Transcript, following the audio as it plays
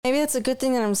Maybe that's a good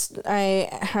thing that I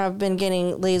have been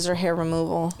getting laser hair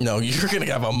removal. No, you're going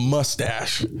to have a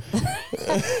mustache.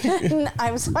 I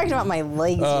was talking about my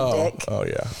legs, you dick. Oh,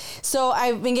 yeah. So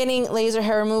I've been getting laser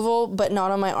hair removal, but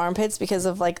not on my armpits because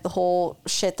of like the whole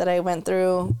shit that I went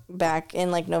through back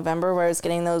in like November where I was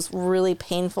getting those really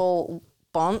painful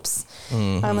bumps.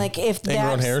 Mm-hmm. I'm like, if that's...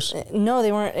 Ingrown hairs? No,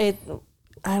 they weren't.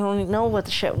 I don't even know what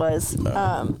the shit was.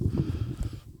 No.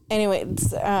 Anyway,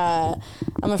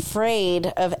 I'm afraid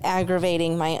of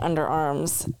aggravating my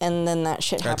underarms and then that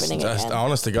shit happening again.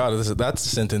 Honest to God, that's a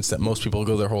sentence that most people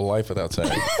go their whole life without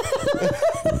saying.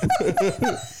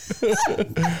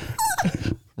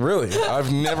 Really?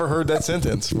 I've never heard that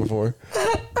sentence before.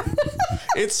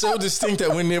 It's so distinct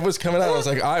that when it was coming out, I was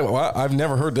like, I've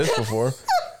never heard this before.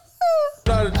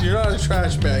 You're not a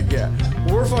trash bag yet.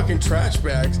 We're fucking trash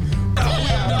bags.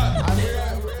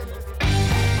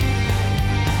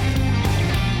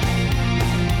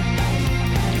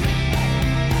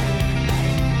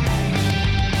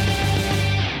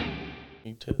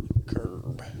 To the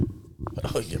curb.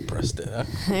 Oh, you pressed it, huh?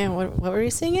 Yeah, what were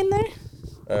you singing there?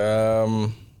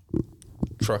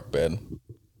 Truck Bed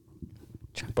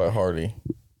by Hardy.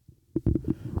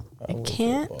 I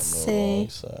can't say.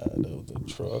 Side of the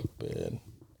truck bed.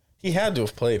 He had to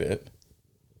have played it.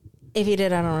 If he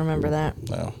did, I don't remember that.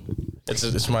 No, it's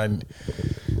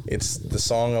the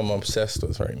song I'm obsessed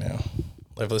with right now.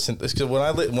 I've listened because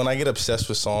when I get obsessed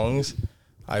with songs,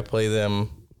 I play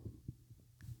them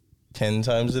 10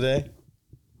 times a day.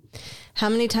 How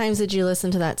many times did you listen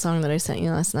to that song that I sent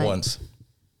you last night? Once.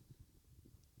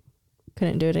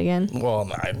 Couldn't do it again?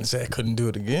 Well, I didn't say I couldn't do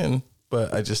it again,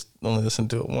 but I just only listened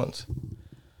to it once.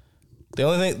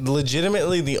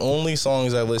 Legitimately, the only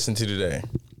songs I've listened to today,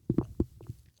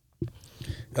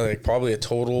 like probably a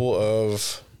total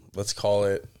of, let's call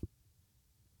it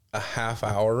a half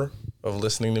hour of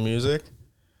listening to music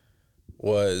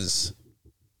let's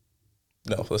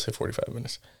say 45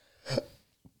 minutes.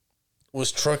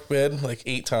 Was Truck Bed like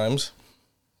 8 times.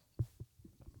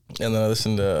 And then I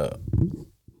listened to,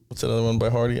 what's that other one by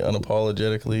Hardy?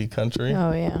 Unapologetically Country.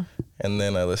 Oh, yeah. And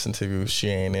then I listened to She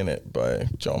Ain't In It by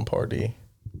John Pardee.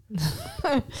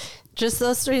 Just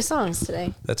those 3 songs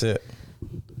today. That's it.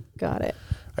 Got it.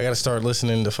 I got to start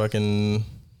listening to fucking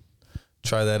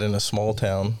Try That in a Small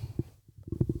Town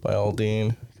by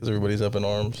Aldine. Because everybody's up in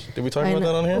arms. Did we talk about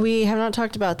that on here? We have not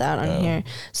talked about that on here.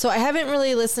 So I haven't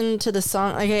really listened to the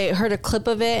song. Like I heard a clip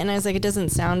of it and I was like, it doesn't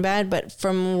sound bad. But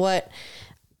from what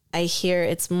I hear,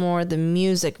 it's more the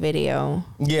music video.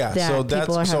 Yeah. So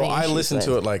I listened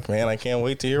to it like, man, I can't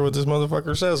wait to hear what this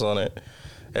motherfucker says on it.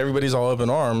 Everybody's all up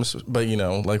in arms. But,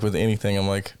 like with anything, I'm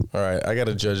like, all right, I got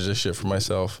to judge this shit for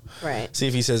myself. Right. See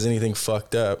if he says anything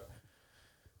fucked up.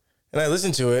 And I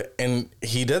listened to it and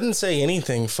he doesn't say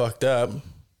anything fucked up.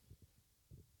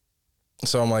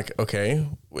 So I'm like, okay,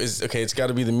 it's got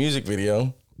to be the music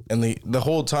video. And the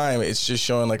whole time, it's just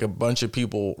showing like a bunch of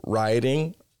people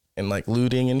rioting and like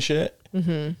looting and shit.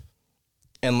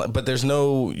 Mm-hmm. But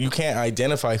you can't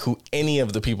identify who any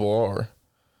of the people are.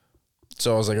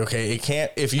 So I was like, okay, it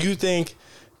can't, if you think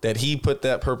that he put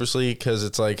that purposely, because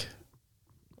it's like,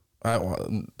 I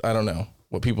don't know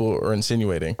what people are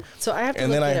insinuating. So I have to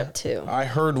look it up too. I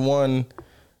heard one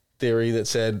theory that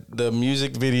said the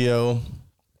music video,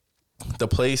 the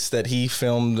place that he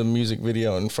filmed the music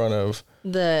video in front of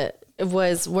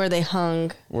was where they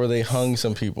hung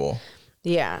some people.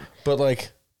 Yeah. But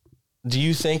like, do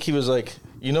you think he was like,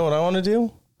 you know what I want to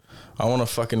do? I want to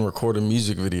fucking record a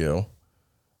music video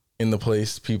in the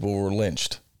place people were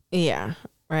lynched. Yeah.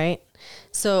 Right.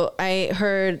 So I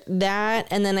heard that,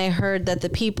 and then I heard that the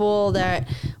people that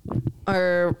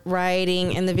are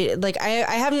rioting in the video, like I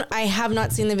have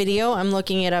not seen the video. I'm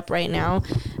looking it up right now.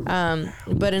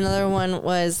 But another one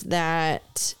was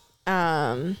that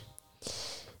the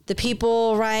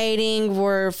people rioting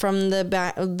were from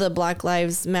the Black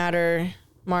Lives Matter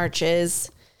marches.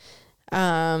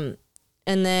 And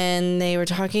then they were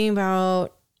talking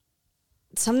about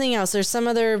something else. There's some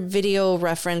other video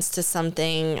reference to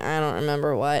something. I don't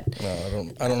remember what.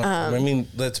 No, I don't know. I mean,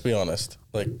 let's be honest.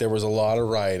 Like, there was a lot of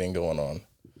rioting going on.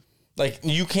 Like,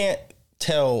 you can't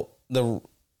tell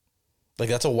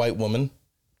that's a white woman.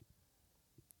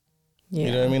 Yeah.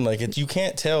 You know what I mean? Like, you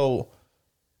can't tell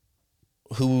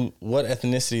what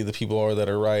ethnicity the people are that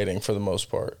are rioting for the most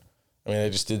part. I mean, I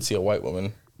just did see a white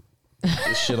woman.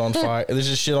 There's shit on fire. There's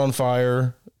just shit on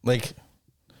fire. Like,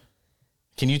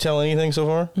 can you tell anything so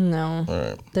far? No. All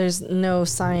right. There's no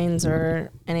signs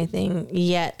or anything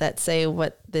yet that say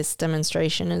what this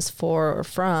demonstration is for or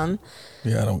from.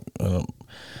 Yeah, I don't.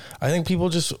 I think people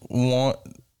just want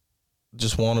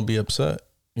to be upset,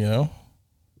 you know?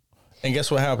 And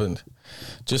guess what happened?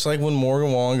 Just like when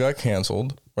Morgan Wallen got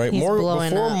canceled, right? He's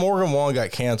blowing Before up. Morgan Wallen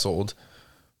got canceled,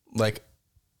 like,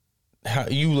 how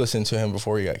you listened to him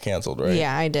before he got canceled, right?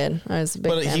 Yeah, I did. I was a big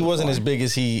But fan he wasn't before. as big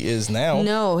as he is now.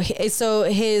 No, so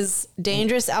his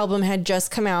Dangerous album had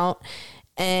just come out,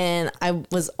 and I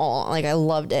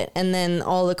loved it. And then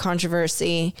all the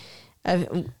controversy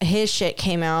of his shit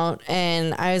came out,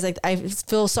 and I was like, I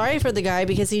feel sorry for the guy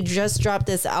because he just dropped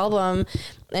this album,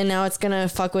 and now it's gonna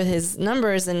fuck with his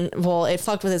numbers. And well, it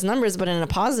fucked with his numbers, but in a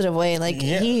positive way. Like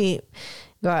he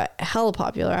got hella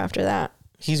popular after that.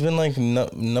 He's been like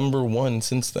number one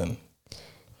since then.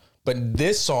 But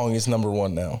this song is number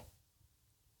one now.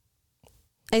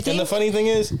 I think. And the funny thing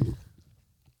is,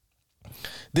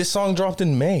 this song dropped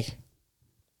in May.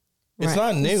 It's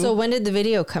not new. So when did the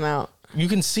video come out? You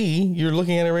can see, you're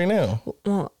looking at it right now.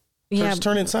 Well, yeah. First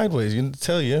turn it sideways. You can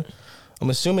tell you. I'm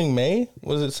assuming May.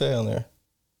 What does it say on there?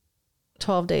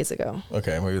 12 days ago.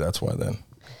 Okay, maybe that's why then.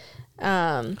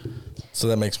 So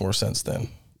that makes more sense then.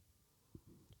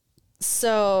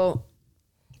 So,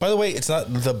 by the way, it's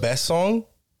not the best song.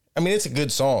 I mean, it's a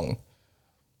good song.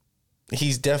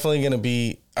 He's definitely going to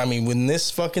be, I mean, when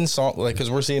this fucking song, like, because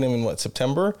we're seeing him in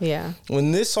September? Yeah.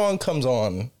 When this song comes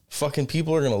on, fucking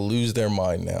people are going to lose their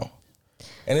mind now.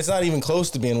 And it's not even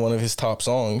close to being one of his top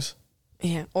songs.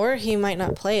 Yeah. Or he might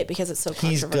not play it because it's so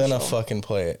He's controversial. going to fucking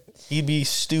play it. He'd be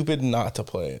stupid not to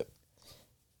play it.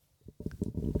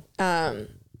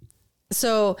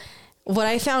 So what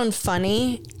I found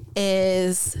funny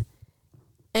is,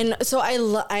 and so I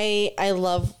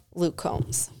love Luke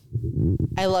Combs.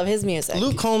 I love his music.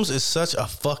 Luke Combs is such a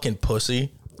fucking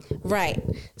pussy. Right.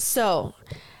 So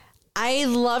I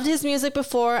loved his music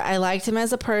before. I liked him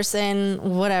as a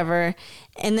person, whatever.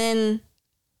 And then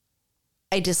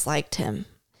I disliked him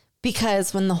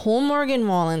because when the whole Morgan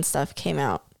Wallen stuff came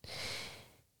out,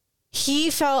 he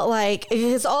felt like,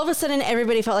 because all of a sudden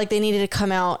everybody felt like they needed to come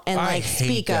out and like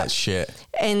speak up shit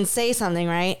and say something,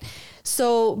 right?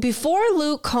 So before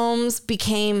Luke Combs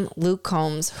became Luke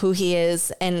Combs, who he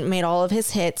is, and made all of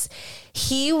his hits,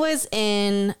 he was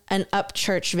in an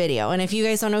Upchurch video. And if you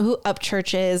guys don't know who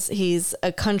Upchurch is, he's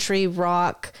a country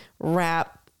rock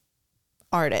rap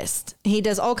artist. He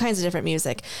does all kinds of different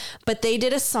music, but they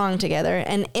did a song together.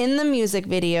 And in the music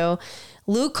video,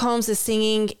 Luke Combs is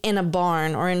singing in a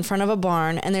barn or in front of a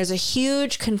barn, and there's a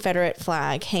huge Confederate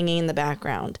flag hanging in the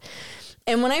background.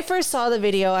 And when I first saw the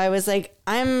video, I was like,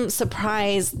 I'm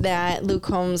surprised that Luke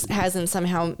Combs hasn't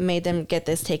somehow made them get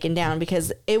this taken down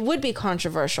because it would be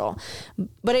controversial.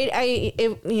 But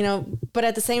but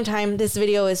at the same time, this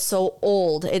video is so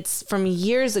old. It's from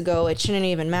years ago. It shouldn't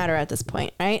even matter at this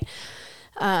point, right?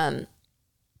 But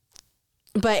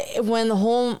when the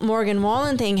whole Morgan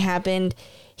Wallen thing happened,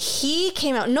 he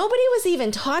came out. Nobody was even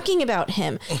talking about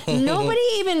him. Nobody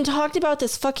even talked about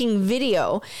this fucking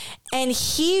video. And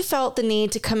he felt the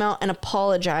need to come out and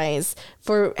apologize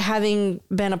for having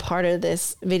been a part of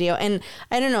this video. And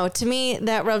I don't know, to me,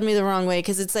 that rubbed me the wrong way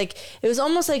because it's like, it was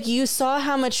almost like you saw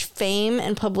how much fame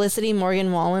and publicity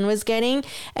Morgan Wallen was getting,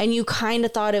 and you kind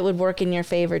of thought it would work in your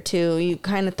favor too. You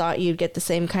kind of thought you'd get the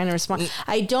same kind of response.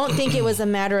 I don't think it was a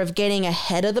matter of getting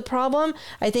ahead of the problem.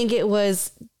 I think it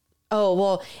was, oh,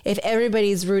 well, if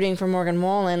everybody's rooting for Morgan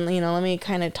Wallen, let me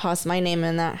kind of toss my name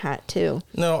in that hat too.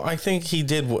 No, I think he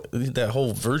did that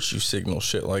whole virtue signal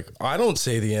shit. Like, I don't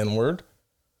say the N-word.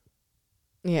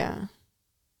 Yeah.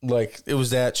 Like, it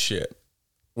was that shit,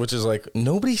 which is like,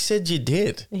 nobody said you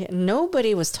did. Yeah,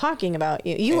 nobody was talking about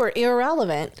you. You were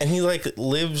irrelevant. And he like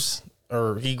lives,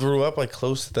 or he grew up like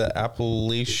close to the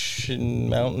Appalachian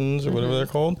Mountains or whatever they're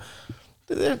called.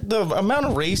 The amount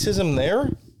of racism there.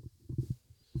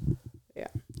 Yeah.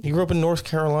 He grew up in North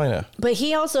Carolina. But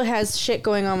he also has shit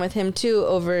going on with him too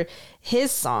over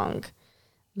his song,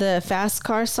 the Fast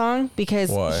Car song, because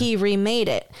Why? he remade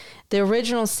it. The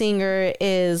original singer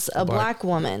is a black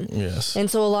woman. Yes. And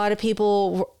so a lot of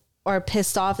people are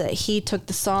pissed off that he took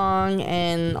the song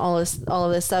and all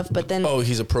of this stuff. But then,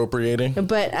 he's appropriating.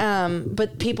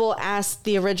 But people asked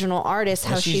the original artist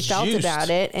how she felt about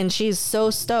it, and she's so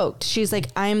stoked. She's like,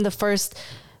 I'm the first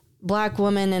black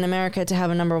woman in America to have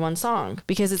a #1 song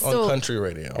because it's still on country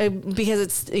radio.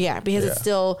 It's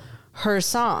still her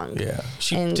song. Yeah,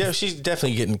 she's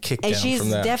definitely getting kicked down she's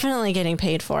from that. Definitely getting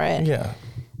paid for it. Yeah.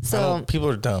 So people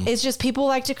are dumb. It's just people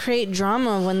like to create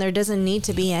drama when there doesn't need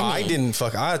to be any.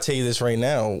 I'll tell you this right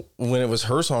now. When it was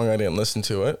her song, I didn't listen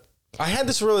to it. I had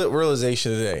this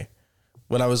realization today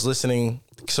when I was listening.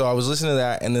 So I was listening to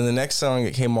that, and then the next song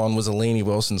that came on was a Lainey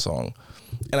Wilson song.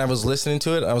 And I was listening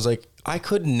to it, and I was like, I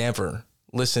could never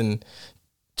listen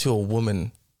to a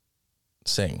woman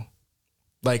sing,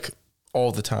 like,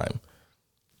 all the time.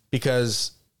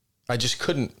 because I just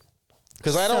couldn't.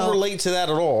 Because I don't relate to that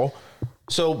at all.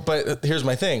 So, but here's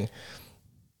my thing.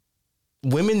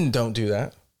 Women don't do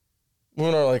that.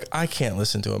 Women are like, I can't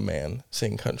listen to a man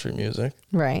sing country music.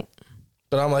 Right.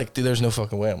 But I'm like, dude, there's no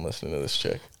fucking way I'm listening to this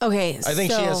chick. Okay. I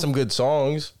think she has some good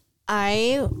songs.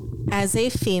 I, as a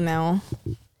female,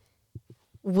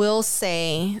 will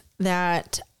say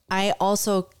that I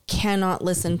also cannot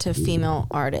listen to female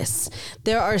artists.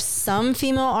 There are some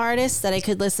female artists that I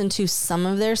could listen to some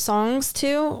of their songs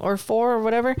to or for or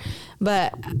whatever.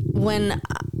 But when,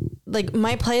 like,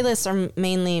 my playlists are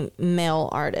mainly male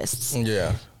artists.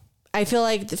 Yeah. I feel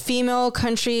like the female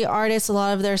country artists, a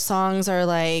lot of their songs are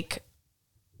like,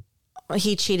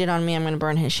 he cheated on me, I'm going to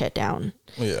burn his shit down.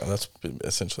 Yeah, that's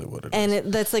essentially what it is.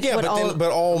 And that's like, yeah, what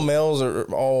but all male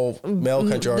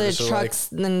country artists the are trucks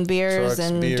like and beers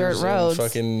and dirt roads.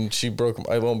 Fucking, she broke.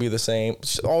 I won't be the same.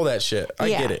 All that shit. I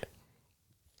get it.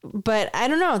 But I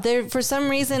don't know. There, for some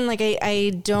reason, like I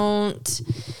don't.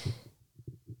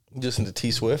 Listen to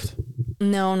T Swift?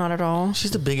 No, not at all.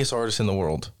 She's the biggest artist in the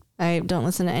world. I don't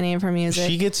listen to any of her music.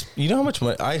 She gets. You know how much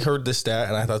money? I heard this stat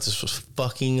and I thought this was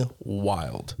fucking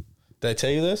wild. Did I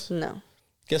tell you this? No.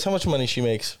 Guess how much money she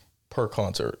makes per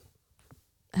concert?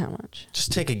 How much?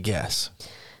 Just take a guess.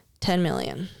 10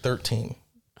 million. 13.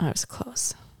 I was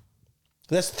close.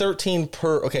 That's 13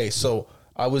 per. Okay, so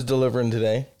I was delivering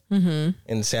today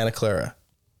in Santa Clara.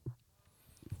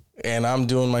 And I'm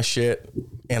doing my shit.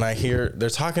 And I hear they're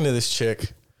talking to this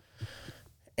chick.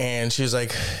 And she's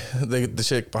like, the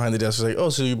chick behind the desk was like, oh,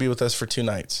 so you'll be with us for 2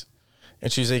 nights.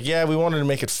 And she's like, yeah, we wanted to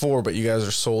make it 4, but you guys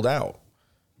are sold out.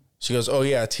 She goes, oh,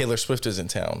 yeah, Taylor Swift is in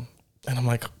town. And I'm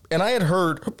like, and I had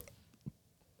heard,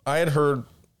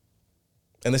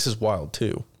 and this is wild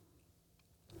too.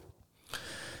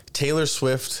 Taylor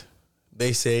Swift,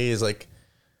 they say, is like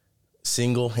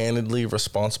single-handedly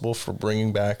responsible for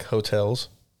bringing back hotels.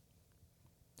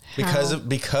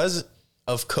 Because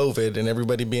of COVID and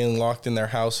everybody being locked in their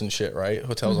house and shit, right?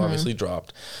 Hotels obviously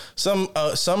dropped. Some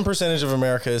percentage of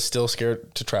America is still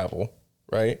scared to travel,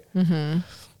 right? Mm-hmm.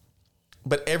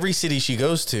 But every city she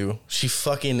goes to, she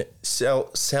fucking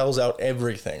sells out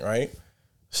everything, right?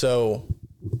 So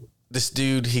this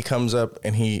dude, he comes up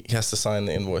and he has to sign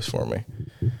the invoice for me.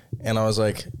 And I was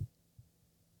like,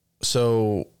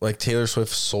 so like Taylor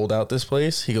Swift sold out this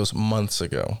place? He goes, months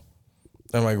ago.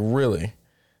 I'm like, really?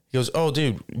 He goes, oh,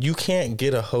 dude, you can't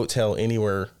get a hotel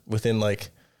anywhere within like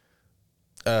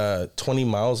 20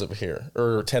 miles of here.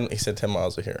 Or 10, he said 10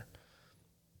 miles of here.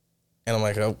 And I'm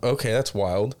like, oh, okay, that's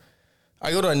wild.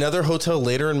 I go to another hotel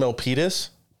later in Milpitas,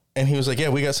 and he was like, yeah,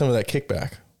 we got some of that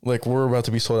kickback. Like, we're about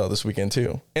to be sold out this weekend,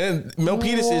 too. And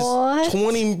Milpitas is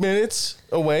 20 minutes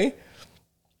away.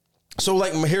 So,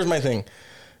 like, here's my thing.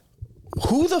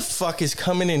 Who the fuck is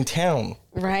coming in town?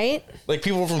 Right? Like,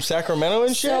 people from Sacramento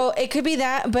and shit? So, it could be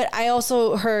that, but I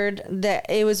also heard that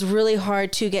it was really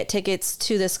hard to get tickets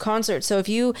to this concert. So, if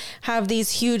you have these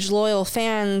huge, loyal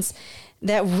fans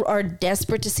that are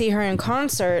desperate to see her in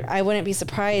concert, I wouldn't be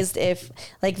surprised if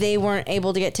like they weren't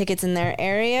able to get tickets in their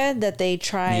area, that they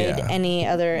tried any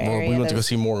other area. We went to go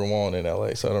see Morgan Wallen in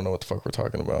LA, so I don't know what the fuck we're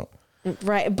talking about.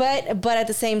 Right, but at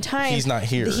the same time, he's not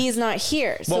here. So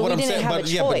well, we didn't have a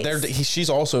choice. But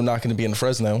she's also not going to be in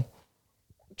Fresno.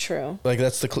 True. Like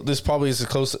this probably is the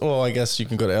closest. Well, I guess you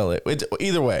can go to LA.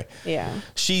 Either way. Yeah.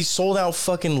 She sold out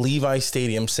fucking Levi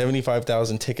Stadium,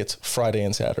 75,000 tickets Friday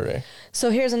and Saturday. So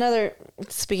here's another,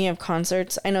 speaking of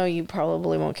concerts, I know you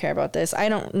probably won't care about this. I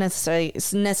don't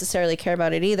necessarily care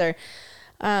about it either.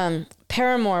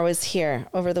 Paramore was here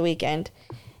over the weekend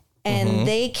and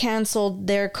they canceled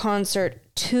their concert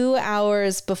 2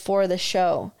 hours before the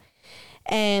show.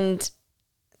 And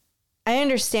I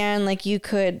understand like you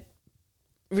could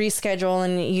reschedule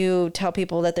and you tell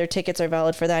people that their tickets are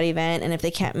valid for that event, and if they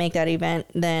can't make that event,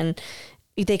 then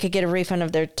they could get a refund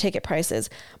of their ticket prices.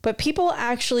 But people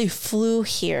actually flew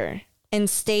here and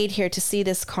stayed here to see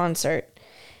this concert,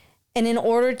 and in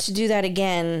order to do that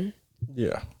again,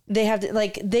 they have to,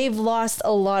 like, they've lost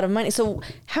a lot of money. So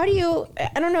how do you,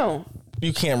 I don't know,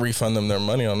 you can't refund them their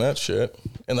money on that shit,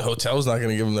 and the hotel's not going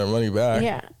to give them their money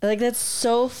back. Like, that's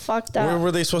so fucked up. Where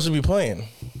were they supposed to be playing?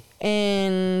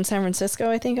 In San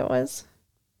Francisco, I think it was.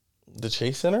 The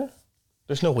Chase Center?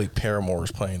 There's no way Paramore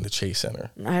was playing the Chase Center.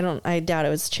 I doubt it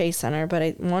was Chase Center, but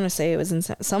I want to say it was in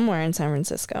somewhere in San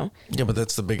Francisco. Yeah, but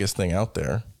that's the biggest thing out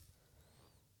there.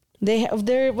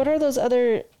 What are those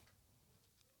other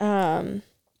But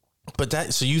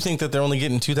so you think that they're only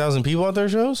getting 2,000 people at their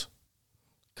shows?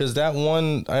 Because that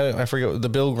one, I forget, the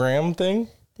Bill Graham thing?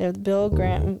 The Bill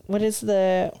Graham, what is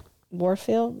the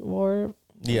Warfield?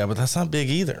 Yeah, but that's not big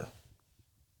either.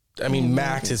 I mean,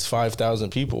 max is 5,000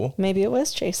 people. Maybe it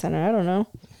was Chase Center. I don't know.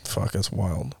 Fuck, that's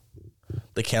wild.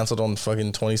 They canceled on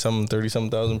fucking 20-something,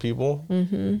 30-something thousand people.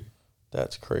 Mm-hmm.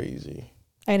 That's crazy.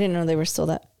 I didn't know they were still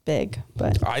that big,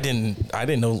 but I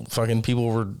didn't know fucking people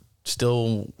were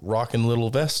still rocking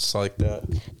little vests like that.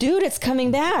 Dude, it's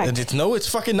coming back. It's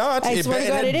fucking not. I swear to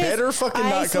God, it better is. fucking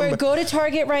not come back. Go to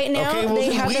Target right now. Okay, well,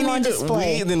 they have them on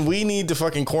display. Then we need to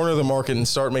fucking corner the market and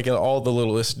start making all the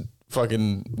littlest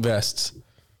fucking vests.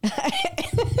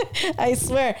 I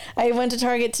swear. I went to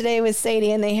Target today with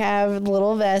Sadie and they have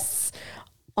little vests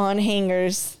on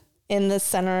hangers in the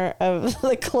center of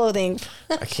the clothing.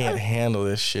 I can't handle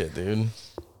this shit, dude.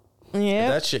 Yeah.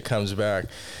 That shit comes back.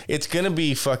 It's going to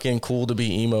be fucking cool to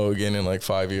be emo again in like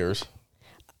 5 years.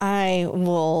 I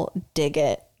will dig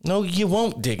it. No, you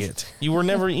won't dig it. You were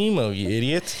never emo, you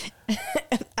idiot.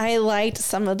 I liked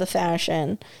some of the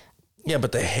fashion. Yeah,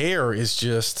 but the hair is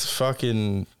just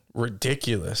fucking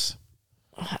ridiculous.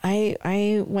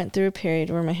 I went through a period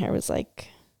where my hair was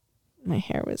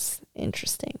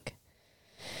interesting.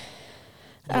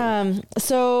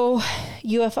 So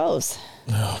UFOs.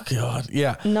 Oh God.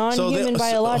 Yeah. Non-human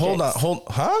biologics.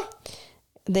 Huh?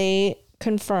 They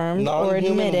confirmed or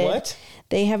admitted. What?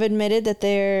 They have admitted that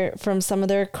they're from some of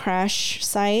their crash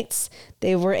sites.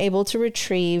 They were able to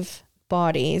retrieve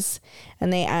bodies,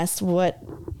 and they asked that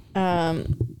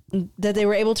they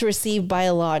were able to receive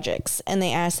biologics, and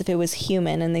they asked if it was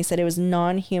human, and they said it was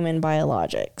non-human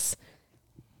biologics.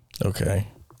 Okay.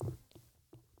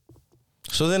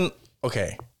 So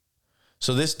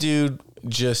this dude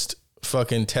just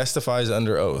fucking testifies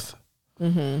under oath.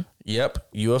 Mm-hmm.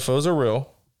 Yep, UFOs are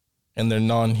real, and they're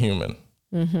non-human.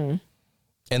 Mm-hmm.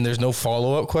 And there's no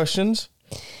follow-up questions?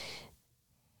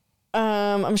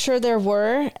 I'm sure there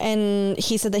were, and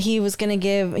he said that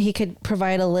he could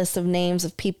provide a list of names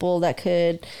of people that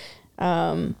could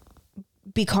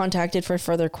be contacted for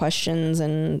further questions,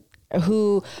 and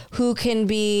who can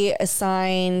be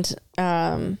assigned.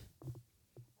 I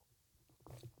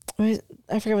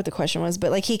forget what the question was,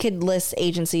 but like he could list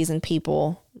agencies and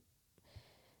people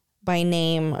by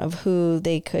name of who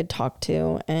they could talk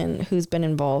to and who's been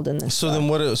involved in this. So then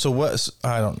what,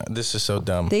 I don't know. This is so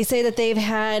dumb. They say that they've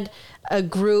had a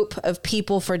group of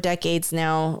people for decades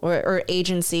now, or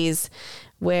agencies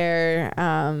where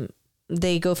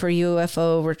they go for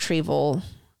UFO retrieval,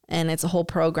 and it's a whole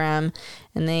program,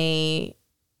 and they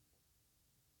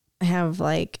have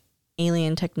like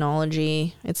alien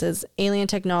technology. It says alien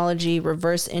technology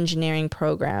reverse engineering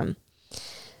program.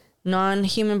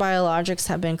 Non-human biologics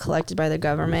have been collected by the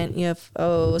government.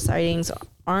 UFO sightings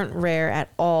aren't rare at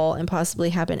all and possibly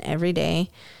happen every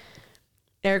day.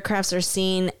 Aircrafts are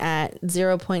seen at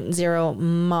 0.0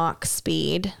 Mach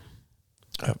speed.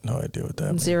 I have no idea what that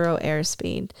means. Zero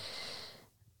airspeed.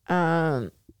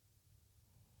 And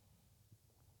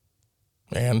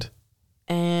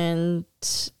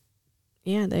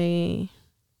yeah, they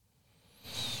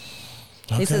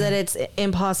said that it's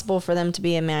impossible for them to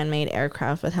be a man-made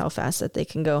aircraft with how fast that they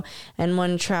can go. And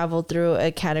one traveled through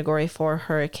a Category 4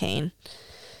 hurricane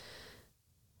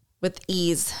with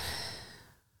ease.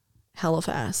 Hella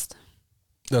fast.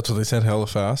 That's what they said, hella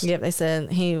fast? Yep, they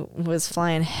said he was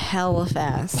flying hella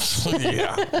fast.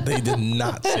 Yeah, they did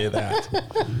not say that.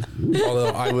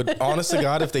 Although I would, honest to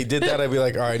God, if they did that, I'd be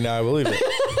like, all right, now I believe it.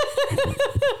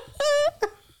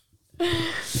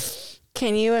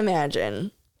 Can you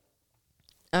imagine?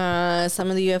 Some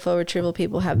of the UFO retrieval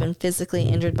people have been physically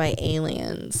injured by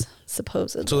aliens,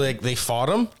 supposedly. So they fought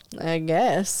them? I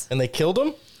guess. And they killed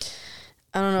them?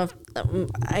 I don't know if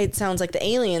it sounds like the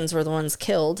aliens were the ones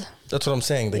killed. That's what I'm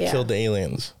saying. They killed the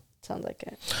aliens. Sounds like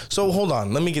it. So hold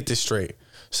on, let me get this straight.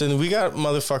 So we got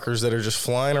motherfuckers that are just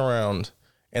flying around,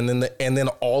 and then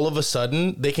all of a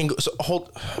sudden they can go. So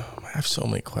I have so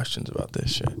many questions about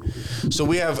this shit. So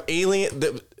we have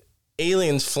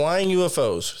aliens flying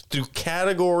UFOs through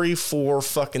Category 4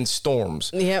 fucking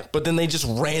storms. Yep. But then they just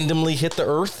randomly hit the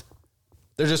earth.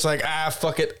 They're just like,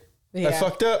 fuck it. Yeah. I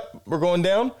fucked up. We're going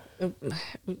down.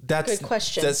 That's good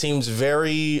question. That seems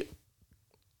very,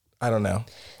 I don't know.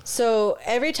 So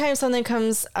every time something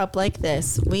comes up like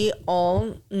this, we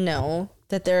all know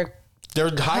that they're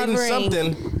hiding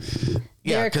something.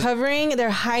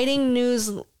 They're hiding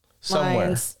news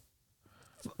lines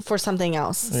for something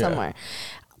else somewhere.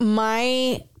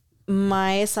 My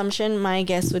assumption, my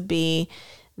guess would be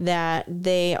that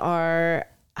they are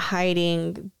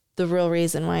hiding the real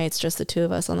reason why it's just the two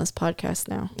of us on this podcast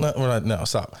now. No, we're not. No,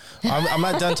 stop. I'm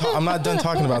not done. I'm not done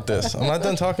talking about this. I'm not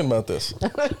done talking about this.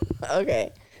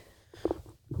 Okay.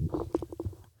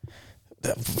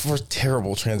 For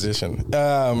terrible transition.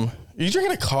 Are you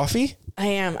drinking a coffee? I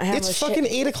am. I have It's fucking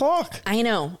 8 o'clock. I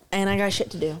know. And I got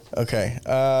shit to do. Okay.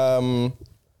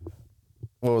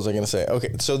 What was I going to say?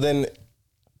 Okay. So then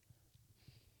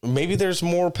maybe there's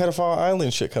more pedophile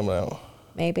island shit coming out.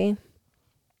 Maybe.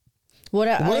 What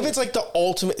if it's like the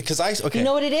ultimate? Because okay. You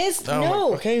know what it is? Oh,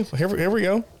 no. Okay. Here we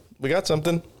go. We got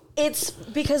something. It's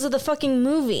because of the fucking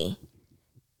movie.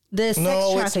 The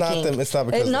sex trafficking. It's not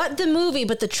because not the movie,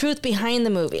 but the truth behind the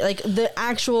movie. Like the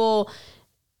actual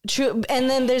true. And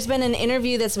then there's been an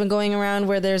interview that's been going around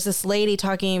where there's this lady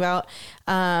talking about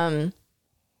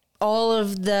all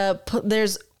of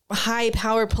there's high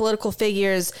power political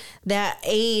figures that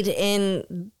aid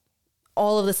in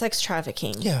all of the sex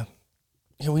trafficking. Yeah.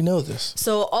 Yeah, we know this.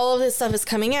 So all of this stuff is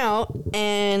coming out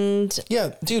and...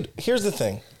 Yeah, dude, here's the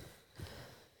thing.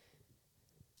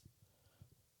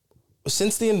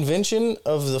 Since the invention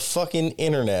of the fucking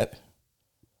internet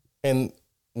and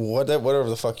whatever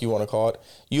the fuck you want to call it,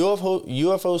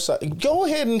 UFO go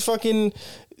ahead and fucking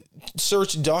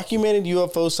search documented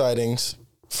UFO sightings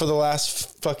for the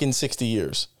last fucking 60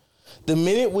 years. The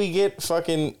minute we get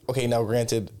fucking... Okay, now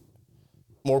granted,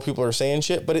 more people are saying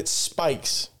shit, but it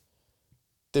spikes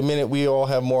the minute we all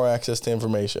have more access to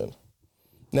information.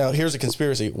 Now, here's a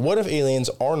conspiracy. What if aliens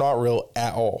are not real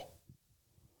at all?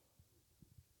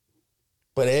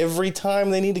 But every time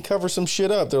they need to cover some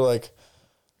shit up, they're like...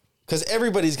 Because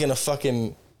everybody's going to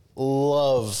fucking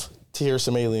love to hear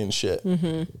some alien shit.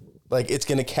 Mm-hmm. Like, it's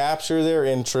going to capture their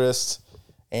interest,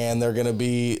 and they're going to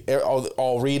be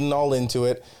all reading all into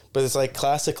it. But it's like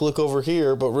classic look over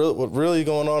here, but what really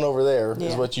going on over there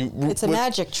is what you... It's a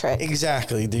magic trick.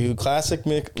 Exactly, dude. Classic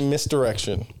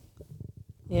misdirection.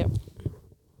 Yep.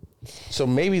 So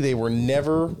maybe they were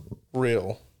never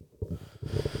real.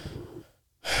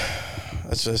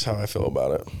 That's just how I feel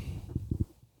about it.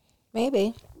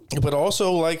 Maybe. But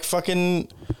also, like, fucking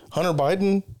Hunter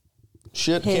Biden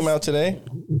shit came out today.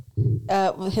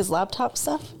 His laptop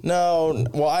stuff? No.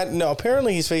 Well, no.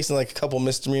 Apparently, he's facing like a couple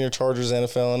misdemeanor charges and a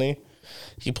felony.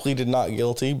 He pleaded not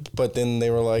guilty, but then they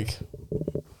were like,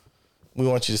 "We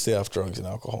want you to stay off drugs and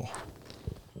alcohol,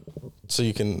 so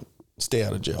you can stay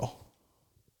out of jail."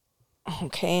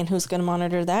 Okay, and who's gonna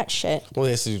monitor that shit? Well,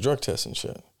 they have to do drug tests and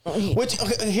shit. Which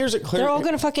here's a clear. They're all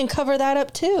gonna fucking cover that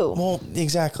up too. Well,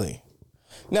 exactly.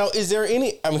 Now, is there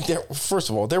any? I mean, first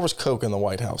of all, there was coke in the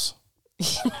White House.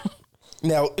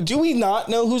 Now, do we not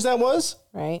know whose that was?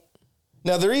 Right.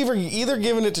 Now, they're either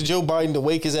giving it to Joe Biden to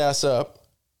wake his ass up,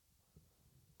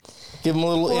 give him a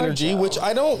little energy, which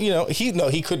I don't,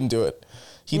 he couldn't do it.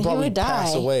 He'd probably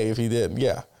pass away if he did.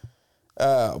 Yeah.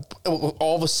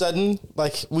 All of a sudden,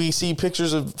 like, we see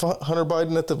pictures of Hunter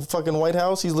Biden at the fucking White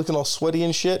House. He's looking all sweaty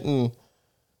and shit, and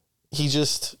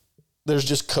there's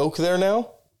just coke there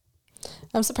now.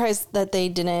 I'm surprised that they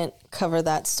didn't cover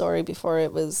that story before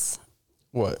it was...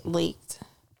 What? Leaked.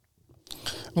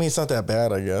 I mean, it's not that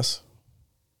bad, I guess.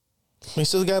 I mean,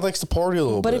 so the guy likes to party a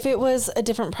little bit. But if it was a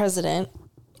different president...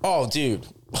 Oh, dude.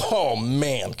 Oh,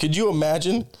 man. Could you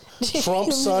imagine?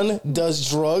 Trump's son does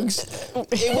drugs?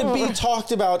 It would be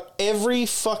talked about every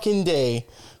fucking day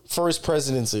for his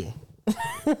presidency.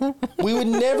 We would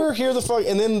never hear the fuck...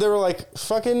 And then they were like,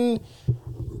 fucking...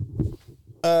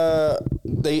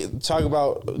 They talk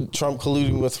about Trump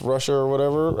colluding with Russia or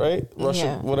whatever, right?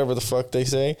 Russia, whatever the fuck they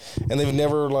say, and they've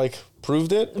never like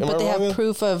proved it. But they have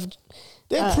proof of.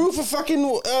 They have proof of fucking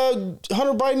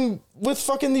Hunter Biden with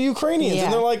fucking the Ukrainians,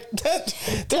 and they're like,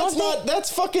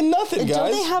 that's fucking nothing, guys.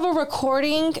 Don't they have a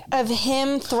recording of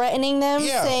him threatening them?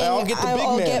 Yeah, saying, I'll get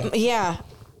the big man.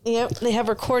 Yep, they have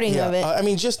recording of it. I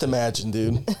mean, just imagine,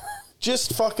 dude.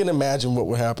 Just fucking imagine what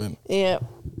would happen. Yep.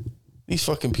 These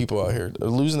fucking people out here are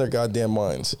losing their goddamn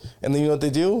minds. And then you know what they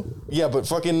do? Yeah, but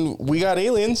fucking, we got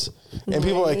aliens. And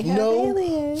people are like,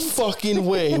 no fucking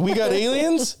way. We got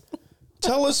aliens?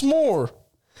 Tell us more.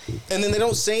 And then they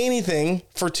don't say anything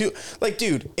for like,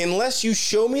 dude, unless you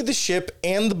show me the ship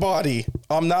and the body,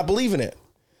 I'm not believing it.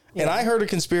 Yeah. And I heard a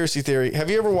conspiracy theory. Have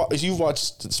you ever you've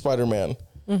watched Spider-Man?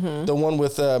 Mm-hmm. The one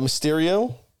with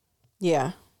Mysterio?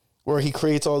 Yeah. Where he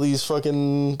creates all these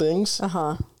fucking things?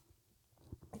 Uh-huh.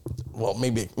 Well,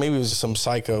 maybe it was just some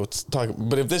psycho talking.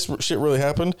 But if this shit really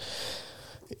happened,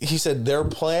 he said they're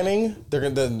planning. They're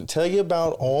gonna tell you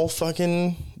about all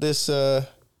fucking this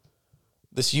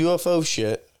UFO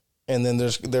shit, and then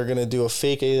they're gonna do a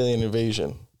fake alien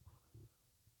invasion.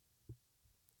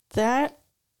 That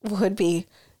would be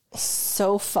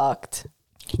so fucked.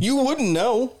 You wouldn't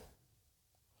know.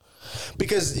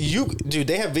 Because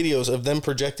they have videos of them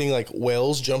projecting like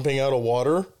whales jumping out of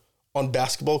water on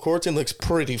basketball courts, and it looks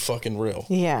pretty fucking real.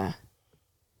 Yeah.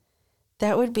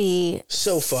 That would be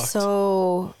so fucked.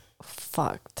 So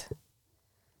fucked.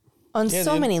 On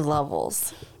so many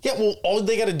levels. Yeah, well, all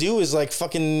they got to do is like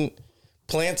fucking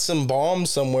plant some bombs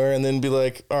somewhere and then be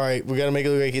like, all right, we got to make it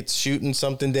look like it's shooting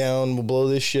something down. We'll blow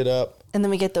this shit up. And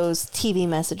then we get those TV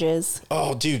messages.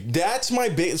 Oh, dude, it's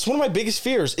one of my biggest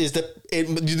fears is that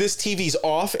this TV's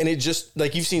off and it just,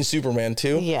 like, you've seen Superman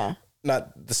too. Yeah.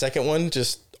 Not the second one,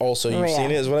 just also you've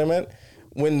seen it is what I meant.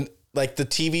 When like the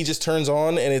TV just turns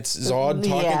on and it's Zod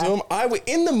talking to him.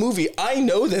 In the movie, I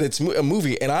know that it's a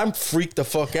movie and I'm freaked the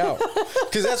fuck out.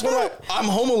 Because that's when I'm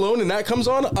home alone and that comes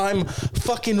on, I'm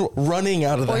fucking running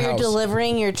out of the house. Or you're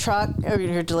delivering your truck,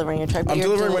 I'm delivering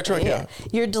my truck, yeah.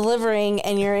 You're delivering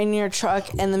and you're in your truck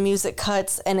and the music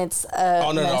cuts and it's no,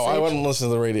 I wouldn't listen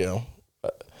to the radio.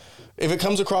 If it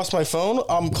comes across my phone,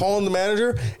 I'm calling the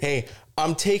manager, hey,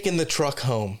 I'm taking the truck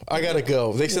home. I gotta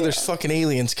go. They said there's fucking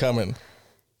aliens coming.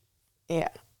 Yeah.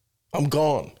 I'm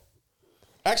gone.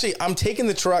 Actually, I'm taking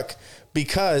the truck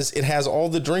because it has all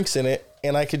the drinks in it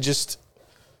and I could just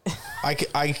I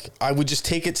would just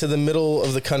take it to the middle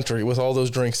of the country with all those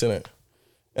drinks in it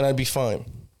and I'd be fine.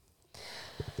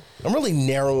 I'm really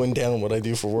narrowing down what I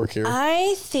do for work here.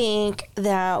 I think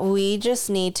that we just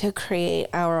need to create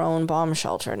our own bomb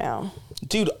shelter now.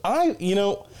 Dude,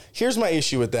 here's my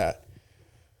issue with that.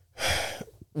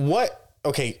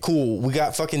 Okay, cool. We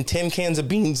got fucking 10 cans of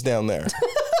beans down there.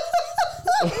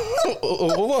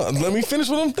 Hold on. Let me finish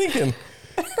what I'm thinking.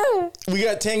 We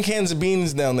got 10 cans of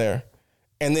beans down there.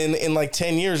 And then in like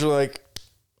 10 years, we're like,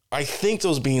 I think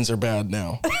those beans are bad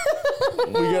now.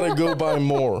 We got to go buy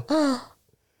more.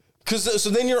 So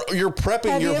then you're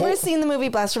prepping Have your you ever seen the movie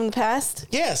Blast from the Past?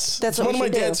 Yes. That's one of my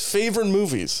dad's favorite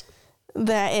movies.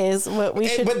 That is what we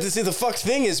should. But see, the fuck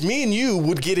thing is, me and you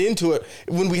would get into it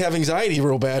when we have anxiety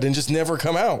real bad and just never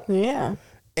come out. Yeah.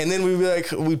 And then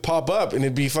we'd pop up and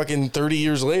it'd be fucking 30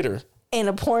 years later. In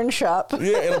a porn shop.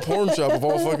 Yeah, in a porn shop of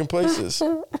all fucking places.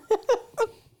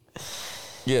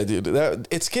 Yeah, dude,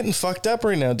 it's getting fucked up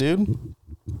right now, dude.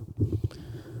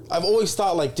 I've always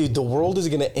thought, like, dude, the world is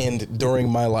gonna end during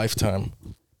my lifetime.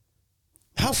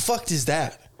 How fucked is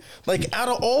that? Like, out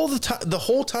of all the time, the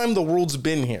whole time the world's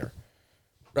been here,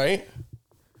 right?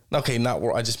 Okay, not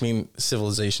world. I just mean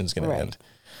civilization's gonna end.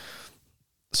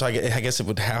 So I guess it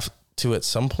would have to at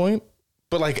some point.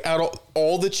 But like, out of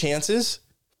all the chances,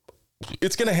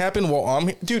 it's gonna happen while I'm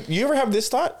here. Dude, you ever have this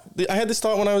thought? I had this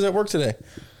thought when I was at work today.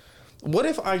 What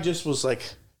if I just was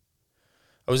like,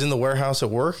 I was in the warehouse at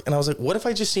work and I was like, what if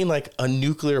I just seen like a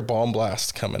nuclear bomb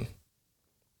blast coming?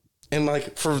 And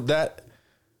like for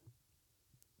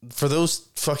those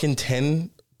fucking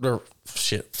 5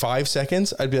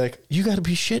 seconds, I'd be like, you gotta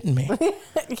be shitting me.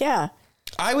 Yeah.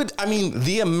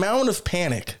 The amount of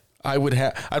panic I would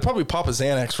have, I'd probably pop a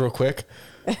Xanax real quick.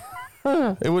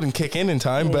 It wouldn't kick in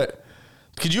time, but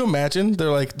could you imagine?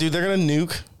 They're like, dude, they're gonna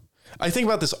nuke. I think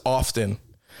about this often.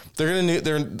 They're gonna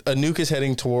nuke. A nuke is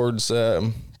heading towards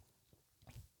San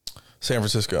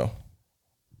Francisco.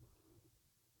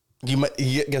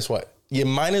 Guess what? You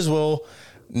might as well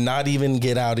not even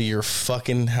get out of your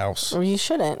fucking house. Or you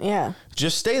shouldn't. Yeah.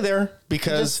 Just stay there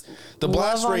because the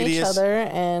blast radius.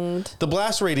 The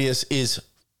blast radius is.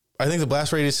 I think the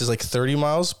blast radius is like 30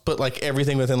 miles, but like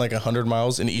everything within like 100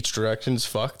 miles in each direction is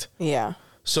fucked. Yeah.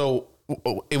 So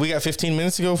we got 15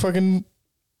 minutes to go fucking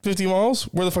 50 miles.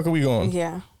 Where the fuck are we going?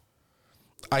 Yeah.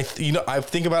 I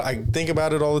think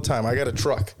about it all the time. I got a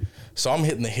truck, so I'm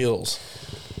hitting the hills.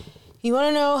 You want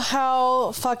to know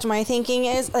how fucked my thinking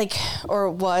is,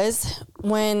 was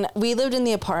when we lived in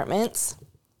the apartments,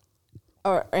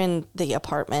 or in the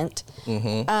apartment.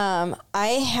 Mm-hmm. I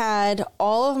had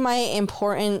all of my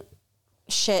important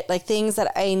shit, like things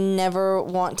that I never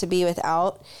want to be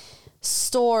without,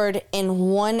 stored in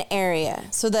one area,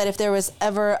 so that if there was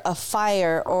ever a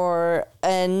fire or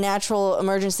a natural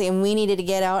emergency and we needed to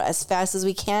get out as fast as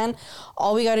we can,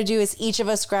 all we got to do is each of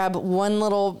us grab one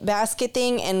little basket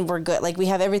thing and we're good. Like, we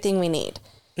have everything we need.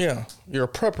 Yeah, you're a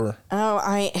prepper. Oh,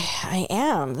 I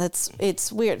am.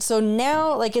 It's weird. So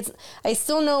now, I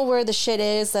still know where the shit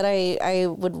is that I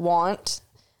would want,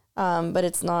 but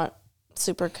it's not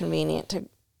super convenient to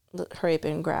hurry up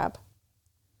and grab.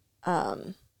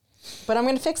 But I'm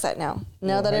going to fix that now.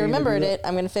 Now that I remembered it,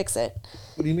 I'm going to fix it.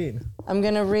 What do you mean? I'm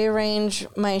going to rearrange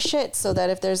my shit so that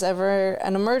if there's ever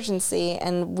an emergency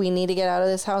and we need to get out of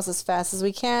this house as fast as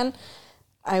we can,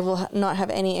 I will not have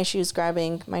any issues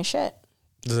grabbing my shit.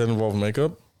 Does that involve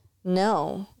makeup?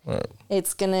 No. Right.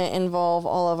 It's going to involve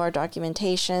all of our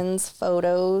documentations,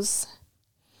 photos.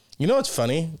 You know what's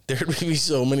funny? There would be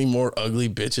so many more ugly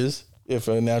bitches if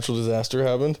a natural disaster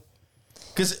happened.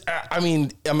 Because,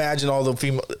 imagine all the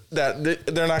female that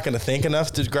they're not going to think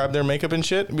enough to grab their makeup and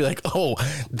shit and be like, oh,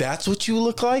 that's what you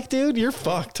look like, dude? You're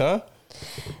fucked, huh?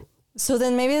 So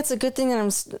then maybe that's a good thing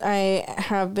that I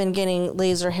have been getting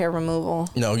laser hair removal.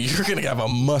 No, you're gonna have a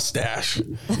mustache.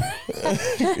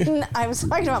 I was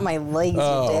talking about my legs,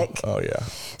 you dick. Oh yeah.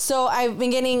 So I've been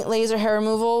getting laser hair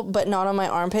removal, but not on my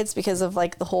armpits because of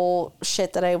like the whole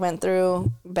shit that I went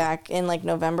through back in like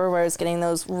November, where I was getting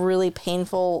those really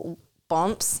painful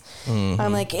bumps. Mm-hmm.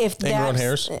 I'm like, if that ingrown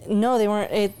hairs? No, they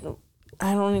weren't.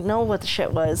 I don't even know what the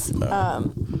shit was.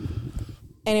 No.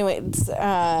 Anyway,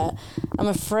 I'm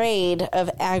afraid of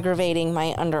aggravating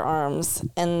my underarms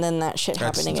and then that shit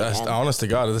happening again. Honest to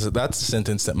God, that's a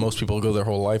sentence that most people go their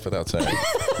whole life without saying.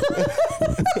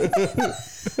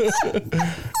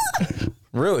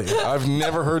 Really? I've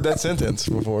never heard that sentence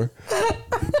before.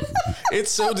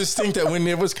 It's so distinct that when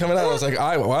it was coming out, I was like,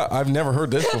 I've never heard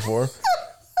this before.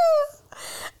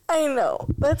 I know.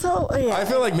 That's all. Yeah, I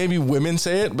feel like maybe women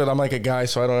say it, but I'm like a guy,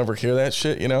 so I don't ever hear that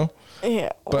shit, you know? Yeah.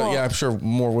 But yeah, I'm sure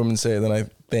more women say it than I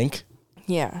think.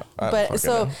 Yeah. But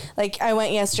so like I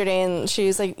went yesterday and she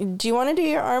was like, do you want to do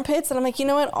your armpits? And I'm like, you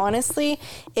know what? Honestly,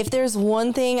 if there's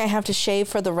one thing I have to shave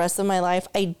for the rest of my life,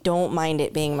 I don't mind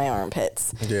it being my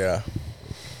armpits. Yeah.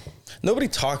 Nobody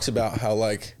talks about how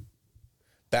like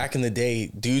back in the day,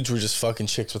 dudes were just fucking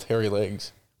chicks with hairy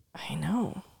legs. I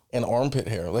know. And armpit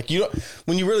hair. Like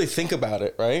when you really think about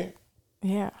it, right?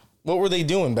 Yeah. What were they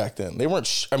doing back then? They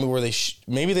weren't, were they,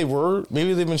 maybe they've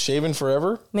been shaving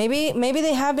forever. Maybe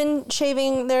they have been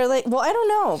shaving their leg. Well, I don't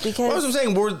know because. Well, I'm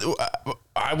saying,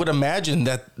 I would imagine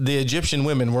that the Egyptian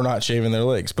women were not shaving their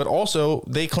legs, but also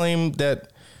they claim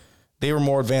that they were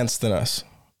more advanced than us.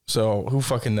 So who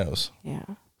fucking knows? Yeah.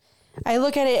 I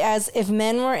look at it as if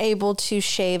men were able to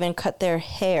shave and cut their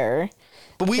hair.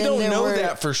 But we don't know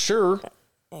that for sure.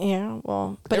 Yeah,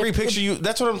 well. But every picture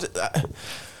that's what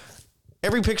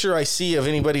every picture I see of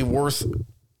anybody worth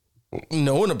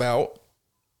knowing about.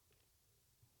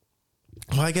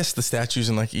 Well, I guess the statues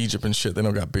in like Egypt and shit, they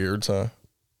don't got beards, huh?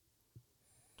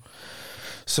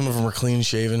 Some of them are clean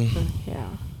shaven. Yeah.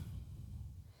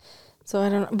 So I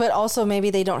don't know. But also maybe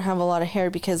they don't have a lot of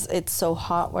hair because it's so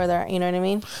hot where they're at, you know what I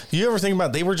mean? You ever think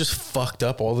about they were just fucked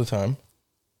up all the time?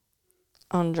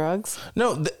 On drugs?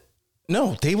 No,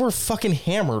 they were fucking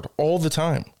hammered all the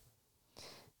time.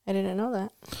 I didn't know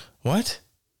that. What?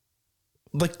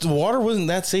 Like the water wasn't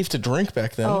that safe to drink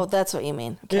back then. Oh, that's what you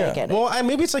mean. Okay, yeah. I get it. Well,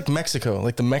 maybe it's like Mexico.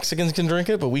 Like the Mexicans can drink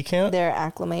it, but we can't. They're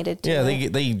acclimated to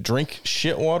it. They drink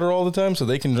shit water all the time, so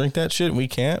they can drink that shit and we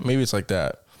can't. Maybe it's like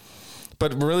that.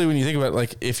 But really, when you think about it,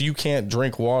 like if you can't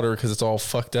drink water because it's all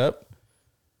fucked up,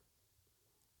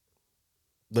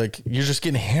 like you're just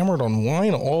getting hammered on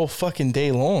wine all fucking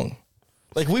day long.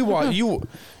 Like we watch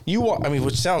I mean,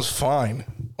 which sounds fine,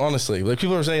 honestly. Like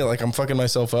people are saying, like I'm fucking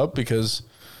myself up because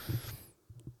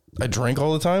I drink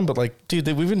all the time, but like, dude,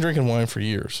 we've been drinking wine for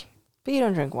years. But you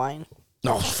don't drink wine.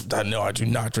 No, I do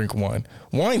not drink wine.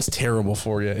 Wine's terrible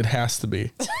for you. It has to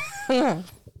be.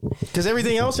 Because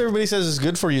everything else everybody says is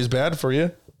good for you is bad for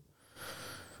you.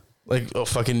 Like, oh,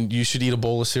 fucking, you should eat a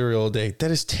bowl of cereal a day.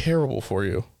 That is terrible for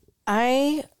you.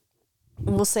 I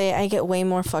will say I get way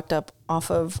more fucked up off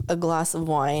of a glass of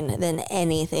wine than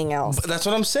anything else. But that's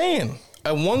what I'm saying.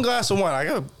 One glass of wine,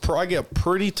 I get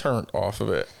pretty turned off of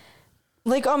it.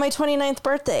 Like on my 29th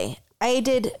birthday, I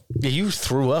did. Yeah, you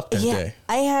threw up that day.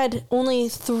 I had only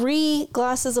 3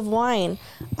 glasses of wine.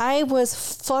 I was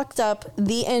fucked up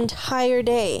the entire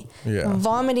day. Yeah.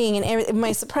 Vomiting and everything.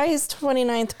 My surprise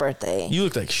 29th birthday. You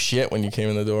looked like shit when you came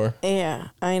in the door. Yeah,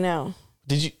 I know.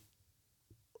 Did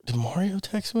Mario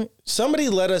text me? Somebody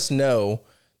let us know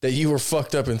that you were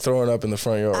fucked up and throwing up in the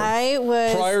front yard. I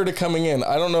was. Prior to coming in.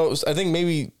 I don't know. I think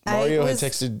maybe Mario had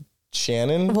texted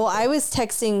Shannon. Well, I was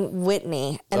texting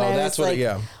Whitney. And I was like,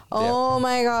 oh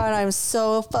my God, I'm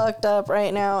so fucked up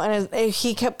right now. And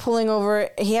he kept pulling over.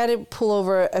 He had to pull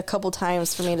over a couple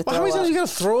times for me to throw up. How many times you got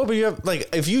to throw up? You have,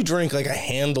 like, if you drink like a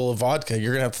handle of vodka,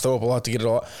 you're going to have to throw up a lot to get it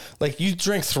all. Like, you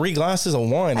drank 3 glasses of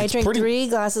wine. I drank 3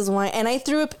 glasses of wine, and I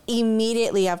threw up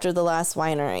immediately after the last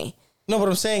winery. No, but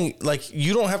I'm saying, like,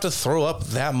 you don't have to throw up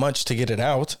that much to get it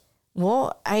out.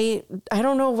 Well, I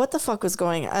don't know what the fuck was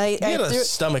going on. You had a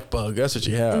stomach bug. That's what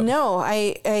you have. No,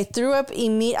 I threw up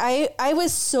immediately. I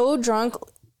was so drunk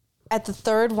at the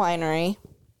 3rd winery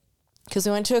because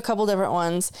we went to a couple different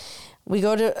ones. We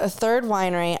go to a 3rd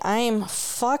winery. I am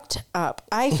fucked up.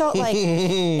 I felt like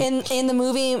in the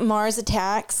movie Mars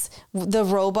Attacks, the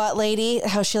robot lady,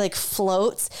 how she like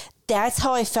floats. That's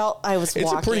how I felt I was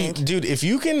walking. Dude, if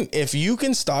you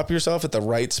can stop yourself at the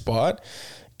right spot,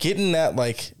 getting that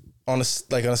like on a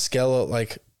scale of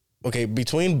like, okay,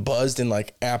 between buzzed and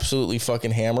like absolutely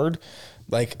fucking hammered,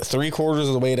 like 3/4 of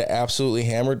the way to absolutely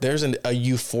hammered, there's a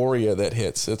euphoria that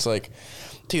hits. It's like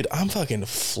Dude, I'm fucking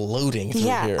floating through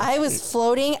here. I was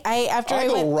floating. I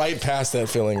go right past that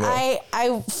feeling though.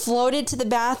 I floated to the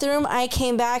bathroom. I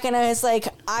came back and I was like,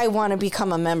 I want to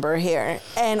become a member here.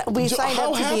 And we signed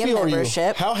up to be a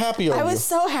membership. How happy are you? I was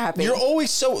so happy. You're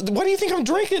always so, what do you think I'm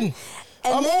drinking?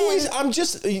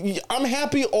 I'm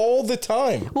happy all the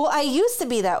time. Well, I used to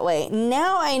be that way.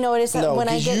 Now I notice that when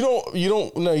I get... you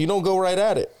don't go right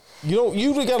at it.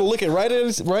 You got to look it right in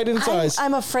its eyes.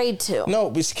 I'm afraid to.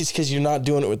 No, because you're not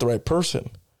doing it with the right person.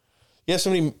 Yeah,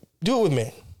 somebody do it with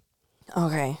me.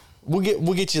 Okay. We'll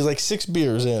get you like 6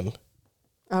 beers in.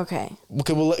 Okay.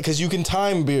 Because you can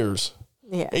time beers.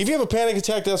 Yeah. If you have a panic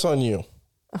attack, that's on you.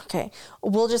 Okay.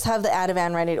 We'll just have the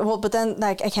Ativan ready. Well, but then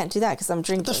like I can't do that because I'm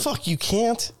drinking. The fuck you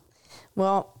can't.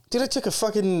 Well, dude, I took a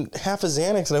fucking half a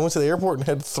Xanax and I went to the airport and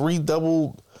had 3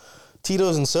 double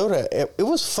Tito's and soda. It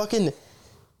was fucking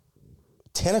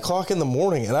 10 o'clock in the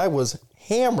morning and I was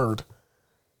hammered.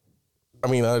 I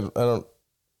mean, I don't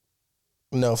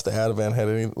know if the Ativan had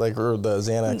any, like, or the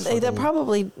Xanax. They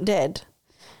probably did.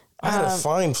 I had a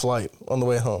fine flight on the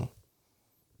way home.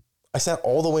 I sat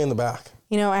all the way in the back.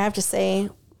 You know, I have to say,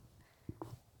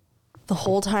 the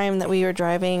whole time that we were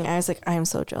driving, I was like, I'm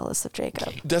so jealous of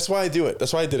Jacob. That's why I do it.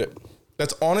 That's why I did it.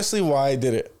 That's honestly why I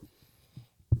did it.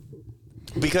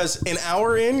 Because an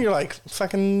hour in, you're like,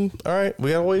 fucking, all right,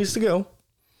 we got a ways to go.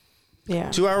 Yeah.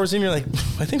 2 hours in, you're like,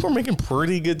 I think we're making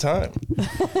pretty good time.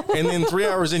 And then 3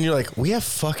 hours in, you're like, we have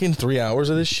fucking 3 hours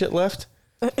of this shit left.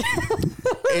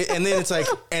 And then it's like,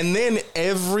 and then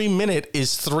every minute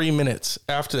is 3 minutes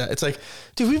after that. It's like,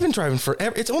 dude, we've been driving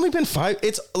forever. It's only been 5.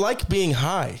 It's like being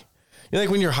high. You know, like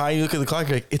when you're high, you look at the clock,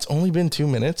 you're like, it's only been 2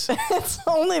 minutes. It's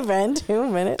only been 2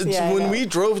 minutes. Yeah, when we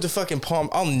drove to fucking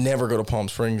I'll never go to Palm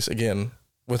Springs again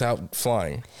without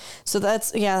flying. So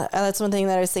that's one thing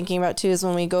that I was thinking about too, is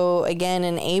when we go again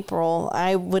in April,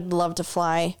 I would love to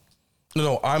fly.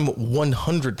 No, I'm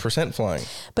 100% flying.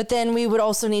 But then we would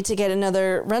also need to get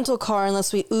another rental car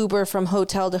unless we Uber from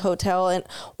hotel to hotel,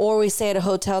 or we stay at a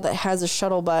hotel that has a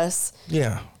shuttle bus.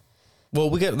 Yeah. Well,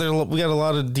 we got a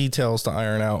lot of details to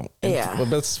iron out. Yeah. But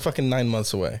that's fucking 9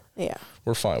 months away. Yeah.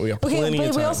 We're fine. We got plenty of time.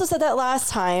 But we also said that last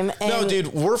time. And no, dude,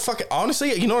 we're fucking...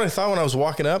 Honestly, you know what I thought when I was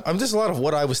walking up? Just a lot of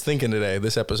what I was thinking today,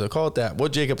 this episode. Call it that.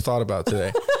 What Jacob thought about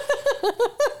today.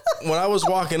 When I was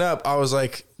walking up, I was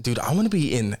like, dude, I'm going to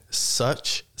be in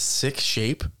such sick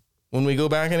shape when we go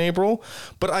back in April.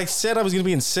 But I said I was going to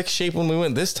be in sick shape when we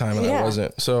went this time, and I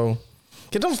wasn't. So...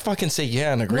 don't fucking say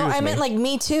yeah and agree with me. No, I meant like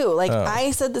me too. Like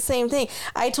I said the same thing.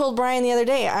 I told Brian the other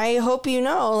day, I hope you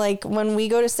know, like when we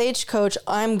go to Stagecoach,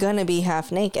 I'm going to be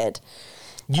half naked.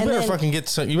 You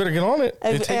better get on it.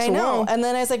 It takes a while. And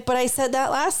then I was like, but I said that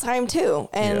last time too.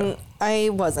 And I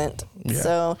wasn't. Yeah.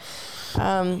 So,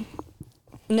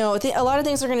 no, a lot of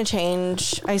things are going to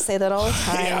change. I say that all the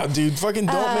time. Yeah, dude, fucking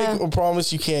don't make a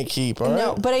promise you can't keep, all right?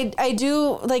 No, but I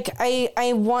do, like,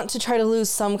 I want to try to lose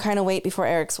some kind of weight before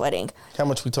Eric's wedding. How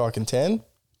much we talking, 10?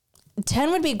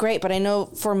 10 would be great, but I know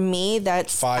for me,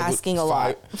 that's asking a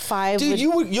lot. 5 dude,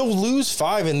 you'll lose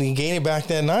 5 and then gain it back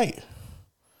that night.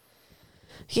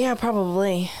 Yeah,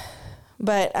 probably.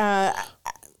 But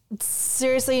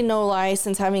seriously, no lie,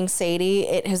 since having Sadie,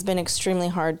 it has been extremely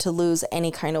hard to lose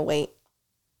any kind of weight.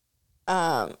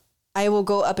 I will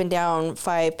go up and down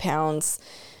 5 pounds,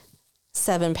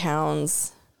 7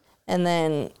 pounds, and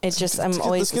then it's just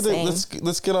always the same.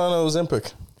 Let's get on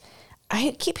Ozempic.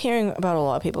 I keep hearing about a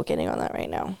lot of people getting on that right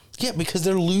now. Yeah, because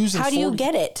they're losing. How do you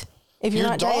get it if you're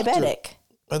not diabetic?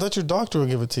 I thought your doctor would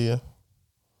give it to you.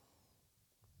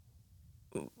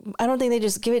 I don't think they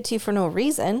just give it to you for no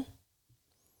reason.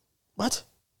 What?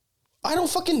 I don't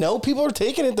fucking know. People are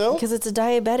taking it though. Because it's a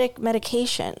diabetic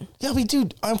medication. Yeah, but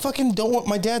dude, my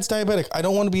dad's diabetic. I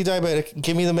don't want to be diabetic.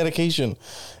 Give me the medication.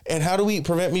 And how do we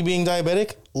prevent me being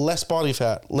diabetic? Less body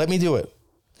fat. Let me do it.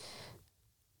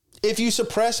 If you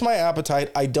suppress my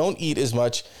appetite, I don't eat as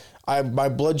much. My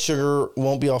blood sugar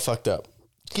won't be all fucked up.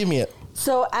 Give me it.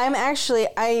 So I'm actually,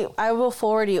 I will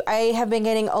forward you. I have been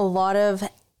getting a lot of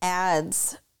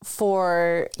ads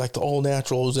for... like the all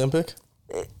natural Ozempic?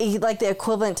 Like the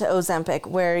equivalent to Ozempic,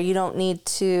 where you don't need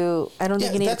to... I don't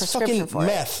think you need a prescription for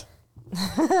meth.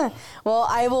 It. Well,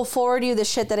 I will forward you the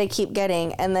shit that I keep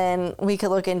getting, and then we could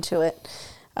look into it.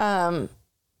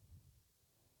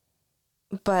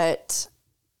 But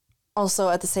also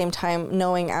at the same time,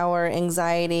 knowing our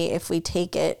anxiety if we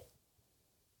take it.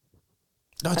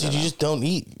 No, dude, you just don't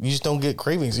eat. You just don't get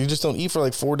cravings. You just don't eat for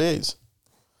like 4 days.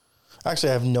 Actually,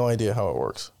 I have no idea how it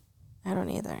works. I don't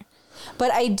either.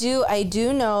 But I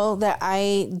do know that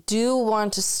I do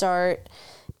want to start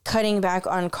cutting back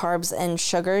on carbs and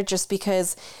sugar, just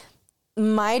because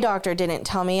my doctor didn't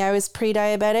tell me I was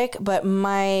pre-diabetic, but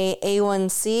my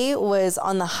A1C was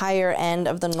on the higher end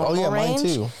of the normal range.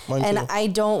 Mine too. And I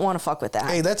don't want to fuck with that.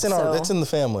 Hey, that's in the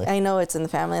family. I know it's in the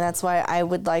family. That's why I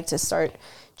would like to start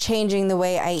changing the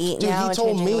way I eat now and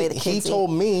changing the way the kids eat. He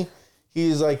told me,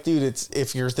 he's like, dude,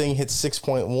 if your thing hits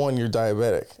 6.1, you're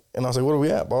diabetic. And I was like, what are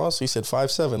we at, boss? He said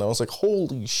 5.7. I was like,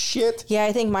 holy shit. Yeah,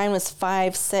 I think mine was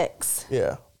 5.6.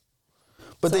 Yeah.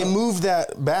 But they moved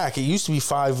that back. It used to be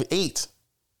 5.8.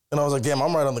 And I was like, damn,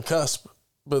 I'm right on the cusp.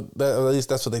 But at least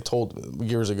that's what they told me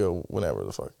years ago, whenever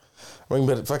the fuck. I mean,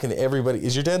 but fucking everybody.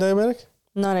 Is your dad diabetic?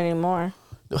 Not anymore.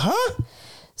 Huh?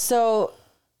 So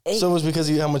it was because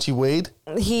of how much he weighed?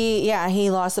 He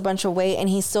lost a bunch of weight, and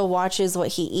he still watches what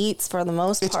he eats for the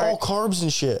most part. It's all carbs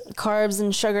and shit. Carbs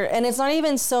and sugar. And it's not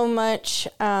even so much...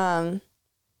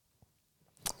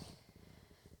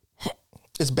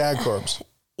 it's bad carbs.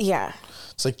 Yeah.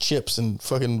 It's like chips and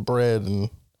fucking bread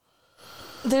and...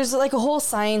 There's like a whole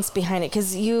science behind it,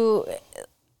 because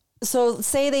so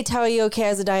say they tell you, okay,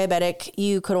 as a diabetic,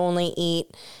 you could only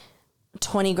eat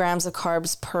 20 grams of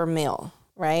carbs per meal,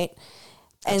 right?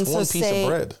 That's one piece of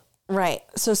bread. Right.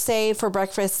 So say for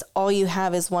breakfast, all you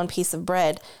have is one piece of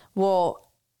bread. Well,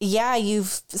 yeah,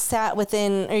 you've sat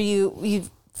within, or you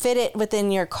fit it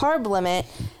within your carb limit,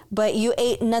 but you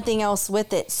ate nothing else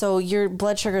with it. So your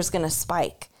blood sugar is going to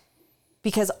spike,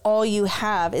 because all you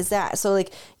have is that. So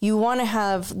like, you want to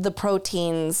have the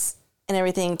proteins and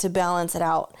everything to balance it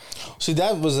out. See,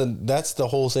 that's the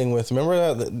whole thing with,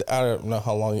 remember that, I don't know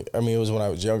how long, I mean, it was when I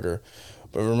was younger,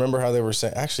 but remember how they were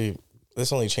saying, actually,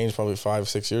 this only changed probably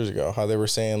 5-6 years ago, how they were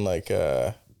saying like,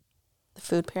 the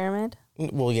food pyramid?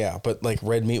 Well, yeah, but like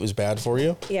red meat was bad for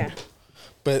you. Yeah.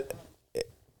 But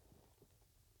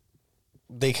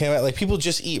they came out, like, people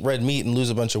just eat red meat and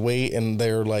lose a bunch of weight, and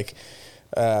they're like,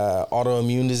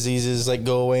 autoimmune diseases like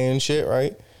go away and shit,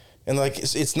 right? And like,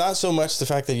 it's not so much the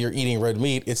fact that you're eating red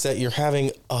meat, it's that you're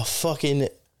having a fucking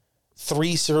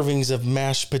 3 servings of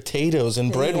mashed potatoes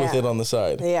and bread with it on the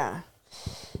side. Yeah,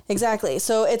 exactly.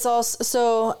 So it's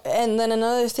also, and then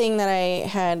another thing that I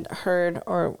had heard,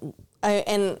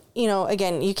 and you know,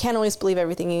 again, you can't always believe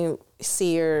everything you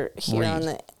see or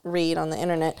hear read on the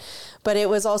internet, but it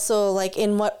was also like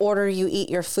in what order you eat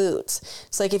your foods.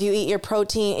 So like if you eat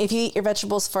your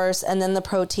vegetables first, and then the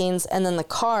proteins, and then the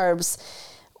carbs,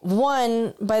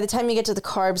 by the time you get to the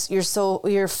carbs,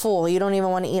 you're full. You don't even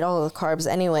want to eat all of the carbs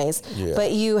anyways,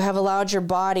 but you have allowed your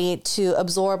body to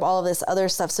absorb all of this other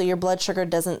stuff, so your blood sugar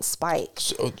doesn't spike.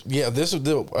 So, yeah, this is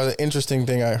the interesting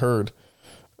thing I heard.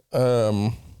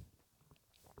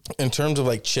 In terms of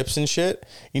like chips and shit,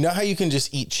 you know how you can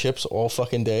just eat chips all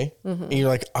fucking day? Mm-hmm. And you're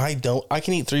like, I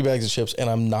can eat 3 bags of chips and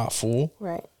I'm not full.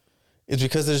 Right. It's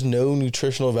because there's no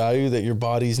nutritional value, that your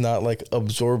body's not like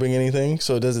absorbing anything.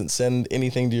 So it doesn't send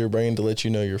anything to your brain to let you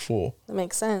know you're full. That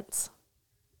makes sense.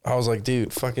 I was like,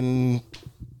 dude, fucking.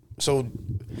 So,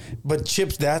 but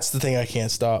chips, that's the thing I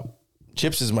can't stop.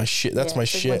 Chips is my shit. That's my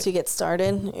shit. Once you get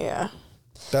started. Yeah.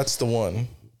 That's the one.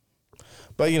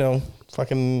 But you know,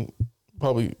 fucking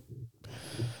probably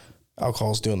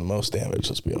alcohol's doing the most damage,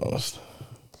 let's be honest.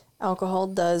 Alcohol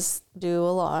does do a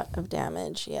lot of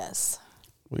damage, yes.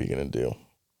 What are you gonna do?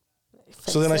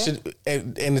 So then I should,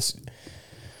 and it's,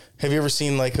 have you ever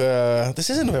seen like, this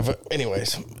isn't,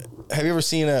 anyways, have you ever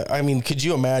seen I mean, could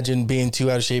you imagine being 2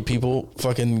 out of shape people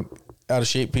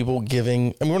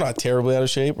giving, I mean, we're not terribly out of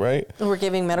shape, right? We're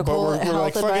giving medical health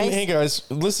like, advice. Fucking, hey guys,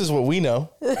 this is what we know.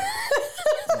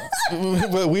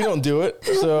 But we don't do it,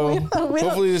 so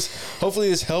hopefully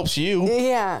this helps you.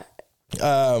 Yeah.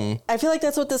 I feel like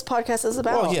that's what this podcast is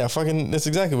about. Well, yeah, fucking, that's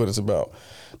exactly what it's about.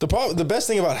 The best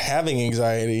thing about having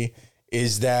anxiety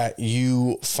is that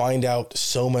you find out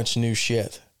so much new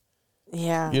shit.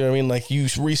 Yeah. You know what I mean? Like, you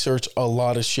research a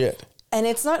lot of shit. And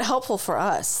it's not helpful for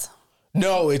us.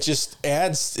 No, it just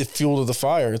adds fuel to the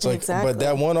fire. It's like, exactly. But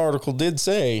that one article did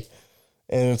say,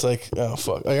 and it's like, oh,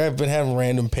 fuck. Like, I've been having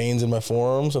random pains in my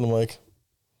forearms, and I'm like,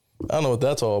 I don't know what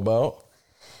that's all about.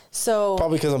 So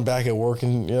probably because I'm back at work,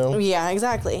 and you know. Yeah,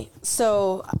 exactly.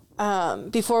 So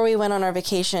before we went on our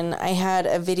vacation, I had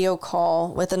a video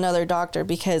call with another doctor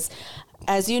because,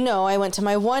 as you know, I went to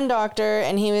my one doctor,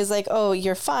 and he was like, "Oh,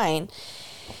 you're fine."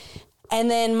 And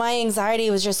then my anxiety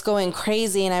was just going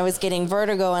crazy, and I was getting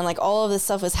vertigo, and like all of this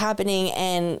stuff was happening,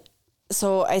 and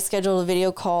so I scheduled a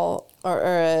video call or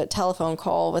a telephone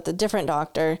call with a different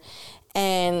doctor,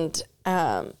 and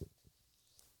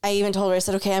I even told her, I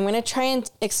said, okay, I'm going to try and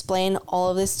explain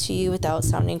all of this to you without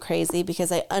sounding crazy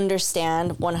because I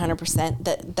understand 100%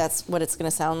 that that's what it's going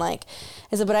to sound like.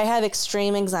 I said, but I have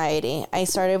extreme anxiety. I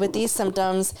started with these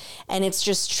symptoms and it's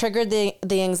just triggered the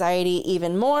anxiety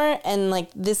even more. And like,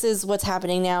 this is what's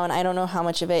happening now. And I don't know how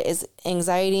much of it is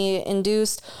anxiety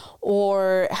induced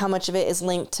or how much of it is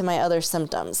linked to my other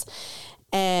symptoms.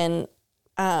 And,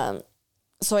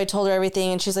 so I told her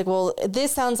everything and she's like, well,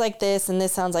 this sounds like this and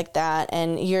this sounds like that.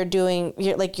 And you're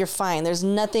fine. There's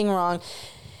nothing wrong.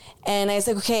 And I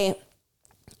said, okay,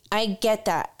 I get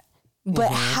that.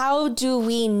 But how do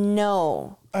we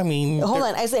know? I mean, hold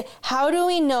on. I said, how do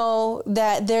we know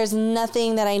that there's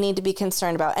nothing that I need to be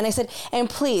concerned about? And I said, and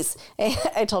please,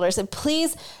 I told her, I said,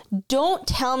 please don't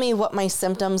tell me what my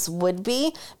symptoms would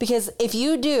be, because if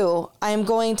you do, I'm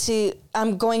going to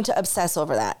obsess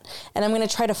over that. And I'm going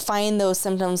to try to find those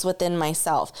symptoms within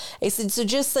myself. I said, so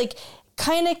just like,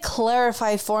 kind of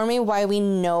clarify for me why we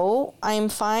know I'm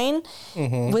fine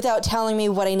without telling me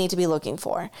what I need to be looking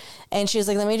for. And she was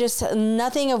like,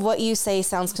 nothing of what you say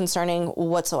sounds concerning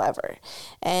whatsoever.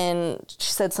 And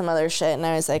she said some other shit and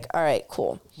I was like, all right,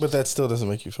 cool. But that still doesn't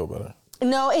make you feel better.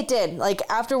 No, it did. Like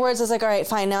afterwards, I was like, all right,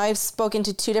 fine. Now I've spoken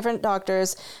to 2 different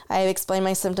doctors. I have explained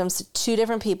my symptoms to 2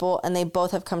 different people and they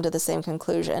both have come to the same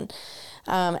conclusion.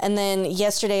 And then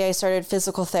yesterday I started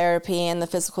physical therapy and the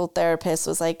physical therapist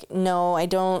was like, no, I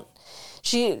don't.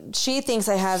 She thinks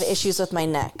I have issues with my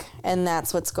neck and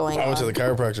that's what's going on. I went to the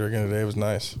chiropractor again today. It was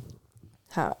nice.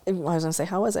 I was going to say,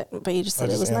 how was it? But you just said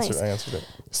it was nice. I answered it.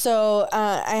 So,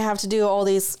 I have to do all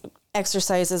these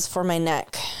exercises for my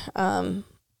neck.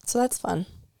 So that's fun.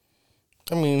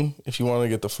 I mean, if you want to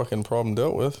get the fucking problem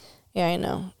dealt with. Yeah, I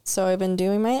know. So I've been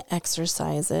doing my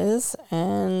exercises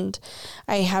and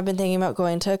I have been thinking about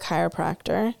going to a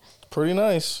chiropractor. Pretty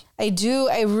nice. I do.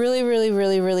 I really, really,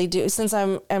 really, really do. Since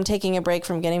I'm taking a break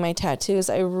from getting my tattoos,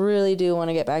 I really do want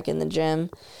to get back in the gym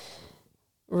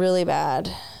really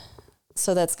bad.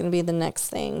 So that's going to be the next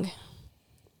thing.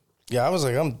 Yeah, I was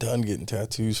like, I'm done getting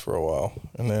tattoos for a while.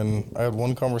 And then I had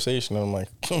one conversation and I'm like,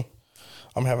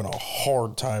 I'm having a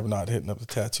hard time not hitting up the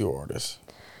tattoo artist.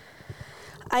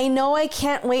 I know I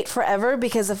can't wait forever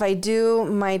because if I do,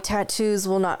 my tattoos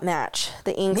will not match.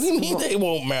 The inks. What do you mean they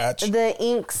won't match? The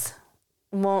inks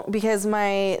won't, because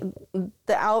the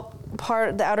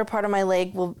outer part of my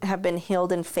leg will have been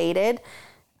healed and faded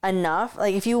enough.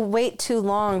 Like if you wait too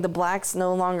long, the blacks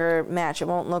no longer match. It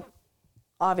won't look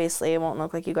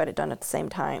like you got it done at the same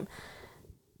time.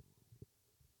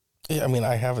 Yeah, I mean,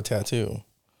 I have a tattoo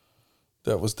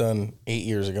that was done 8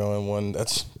 years ago and one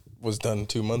that's was done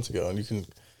 2 months ago, and you can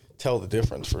tell the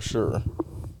difference for sure.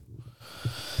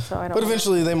 So I don't. But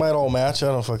eventually they might all match. I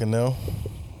don't fucking know.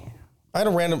 I had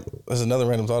there's another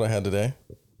random thought I had today.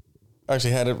 I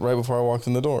actually had it right before I walked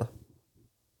in the door.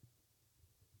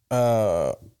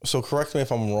 So correct me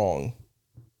if I'm wrong.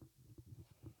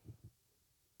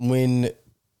 When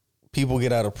people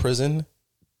get out of prison,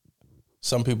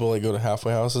 some people like go to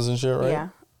halfway houses and shit, right? Yeah.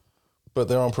 But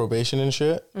they're on probation and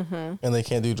shit, and they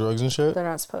can't do drugs and shit. They're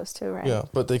not supposed to, right? Yeah,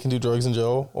 but they can do drugs in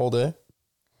jail all day.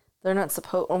 They're not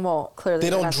supposed. Well, clearly they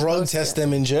don't drug test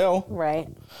them in jail, right?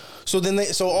 So then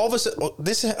all of a sudden,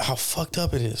 this is how fucked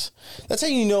up it is. That's how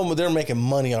you know they're making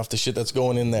money off the shit that's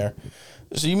going in there.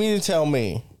 So you mean to tell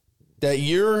me that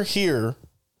you're here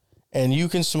and you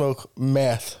can smoke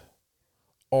meth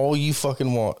all you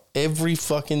fucking want every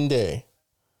fucking day,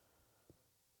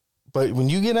 but when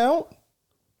you get out,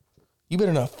 you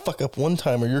better not fuck up one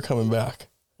time or you're coming back.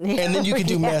 Yeah, and then you can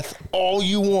do meth all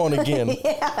you want again.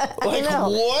 Yeah, like,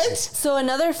 what? So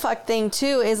another fuck thing,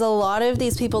 too, is a lot of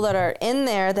these people that are in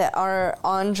there that are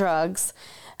on drugs,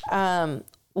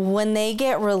 when they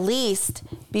get released,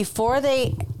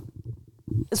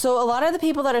 so a lot of the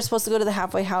people that are supposed to go to the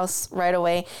halfway house right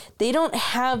away, they don't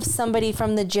have somebody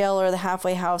from the jail or the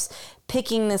halfway house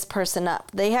picking this person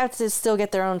up. They have to still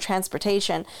get their own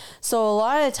transportation. So a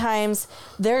lot of times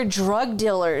their drug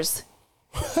dealers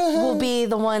will be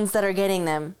the ones that are getting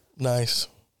them. Nice.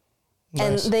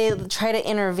 And they try to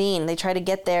intervene. They try to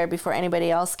get there before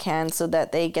anybody else can so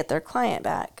that they get their client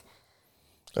back.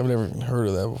 I've never even heard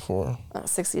of that before.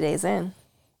 60 Days In.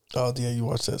 Oh, yeah, you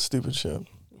watch that stupid shit.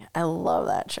 I love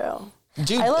that show.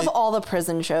 Dude, I love all the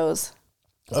prison shows.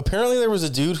 Apparently there was a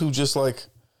dude who just like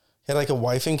had like a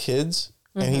wife and kids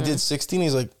and he did 60 and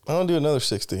he's like, I want to do another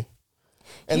 60.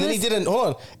 And then he did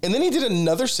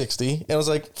another 60 and I was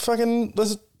like, fucking,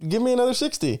 let's give me another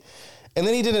 60. And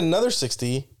then he did another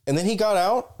 60 and then he got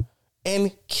out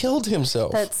and killed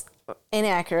himself. That's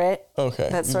inaccurate. Okay.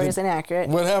 That story is inaccurate.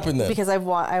 What happened then? Because I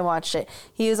watched it.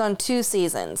 He was on 2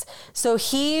 seasons. So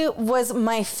he was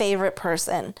my favorite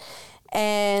person.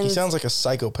 And he sounds like a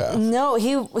psychopath. No,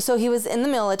 he was in the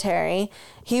military.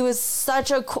 He was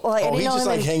such a cool. Like, He just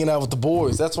like hanging out with the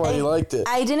boys. That's why he liked it.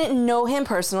 I didn't know him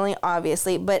personally,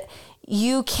 obviously, but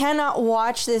you cannot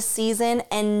watch this season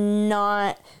and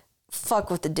not fuck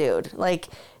with the dude. Like,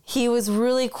 he was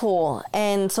really cool.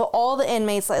 And so all the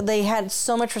inmates, like, they had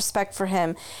so much respect for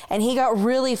him. And he got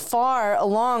really far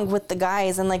along with the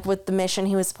guys and like with the mission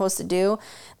he was supposed to do,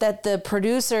 that the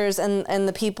producers and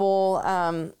the people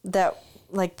that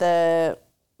like the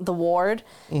ward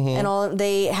and all,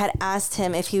 they had asked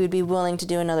him if he would be willing to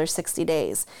do another 60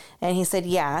 days. And he said,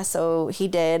 yeah. So he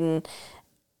did. And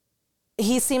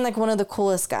he seemed like one of the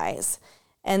coolest guys.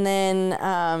 And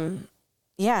then,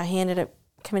 he ended up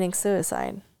committing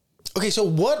suicide. Okay, so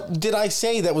what did I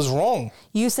say that was wrong?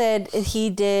 You said he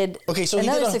did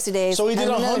another 60 days. So he did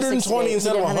 120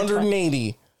 instead of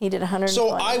 180. He did 120. So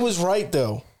I was right,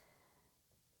 though.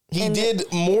 He did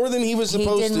more than he was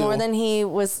supposed to. He did more than he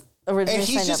was originally and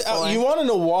he's signed just up for. out. You want to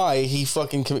know why he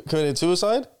fucking committed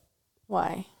suicide?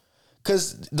 Why?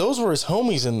 Because those were his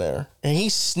homies in there, and he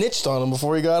snitched on them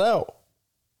before he got out.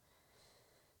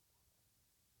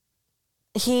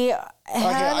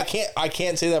 I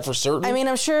can't say that for certain. I mean,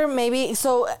 I'm sure maybe.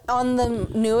 So on the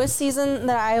newest season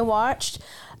that I watched,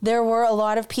 there were a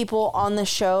lot of people on the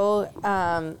show.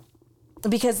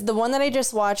 Because the one that I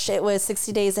just watched, it was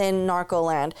 60 Days in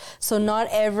Narcoland. So not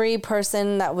every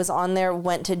person that was on there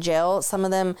went to jail. Some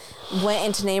of them went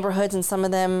into neighborhoods, and some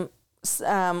of them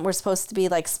were supposed to be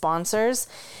like sponsors.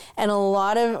 And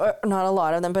not a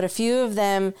lot of them, but a few of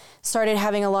them started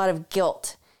having a lot of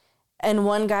guilt. And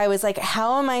one guy was like,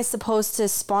 how am I supposed to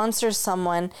sponsor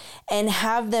someone and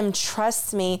have them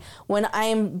trust me when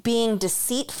I'm being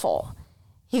deceitful?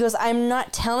 He goes, I'm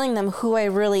not telling them who I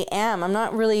really am. I'm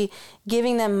not really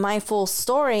giving them my full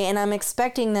story, and I'm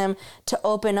expecting them to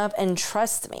open up and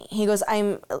trust me. He goes,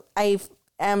 I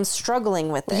am struggling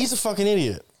with this. He's a fucking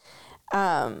idiot.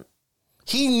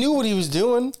 He knew what he was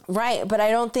doing. Right, but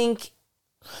I don't think...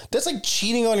 That's like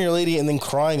cheating on your lady and then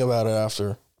crying about it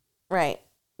after. Right.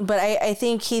 But I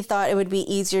think he thought it would be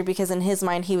easier because in his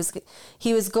mind he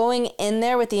was going in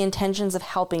there with the intentions of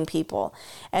helping people.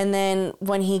 And then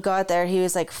when he got there, he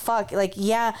was like, fuck, like,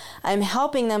 yeah, I'm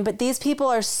helping them, but these people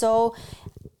are so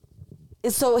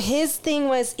his thing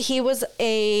was, he was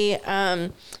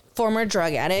a former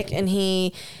drug addict, and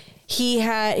he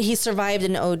survived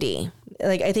an OD.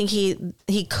 Like, I think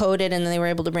he coded and then they were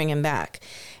able to bring him back.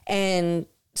 And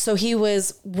so he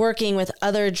was working with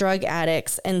other drug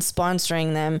addicts and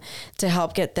sponsoring them to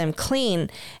help get them clean.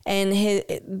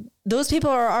 And those people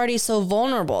are already so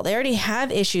vulnerable. They already have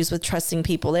issues with trusting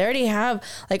people. They already have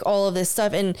like all of this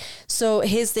stuff. And so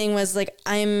his thing was like,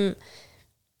 I'm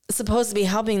supposed to be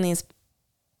helping these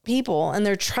people and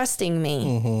they're trusting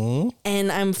me,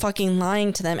 and I'm fucking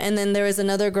lying to them. And then there was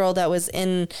another girl that was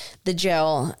in the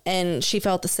jail, and she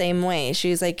felt the same way.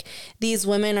 She was like, these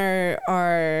women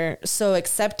are so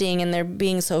accepting and they're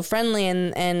being so friendly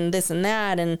and this and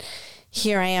that, and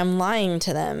here I am lying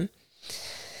to them.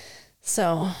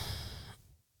 So,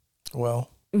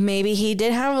 well, maybe he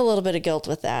did have a little bit of guilt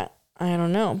with that. I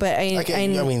don't know, but I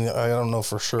don't know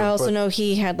for sure. I also know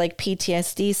he had like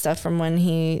PTSD stuff from when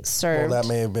he served. Well, that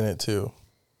may have been it too.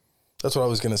 That's what I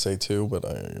was going to say too, but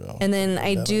And then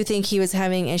I do think he was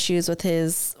having issues with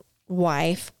his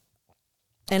wife.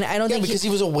 And I don't think because he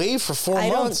was away for 4 months.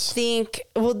 I don't think,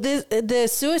 well, the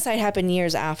suicide happened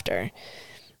years after,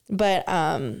 but,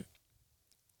 I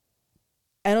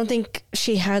don't think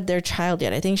she had their child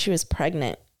yet. I think she was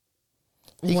pregnant.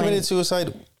 He committed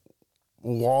suicide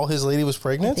while his lady was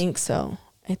pregnant? I think so.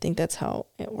 I think that's how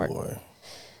it worked. Boy.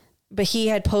 But he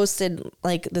had posted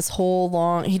like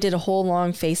he did a whole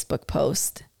long Facebook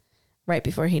post right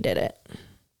before he did it.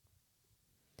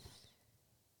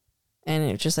 And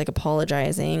it was just like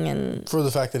apologizing and for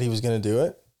the fact that he was going to do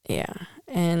it? Yeah.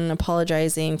 And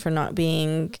apologizing for not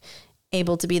being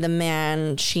able to be the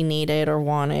man she needed or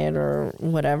wanted or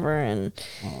whatever. And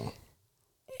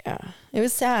yeah, it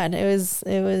was sad. It was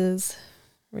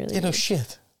really. Yeah, no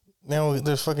shit. Now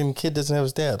their fucking kid doesn't have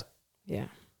his dad. Yeah.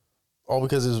 All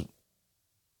because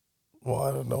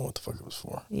I don't know what the fuck it was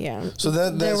for. Yeah. So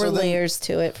there were layers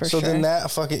to it for sure. So then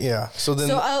that fucking, yeah. So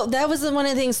that was one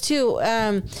of the things too.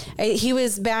 He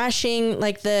was bashing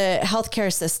like the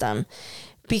healthcare system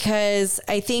because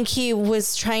I think he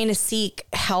was trying to seek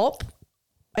help.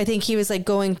 I think he was like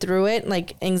going through it,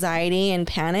 like anxiety and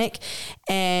panic,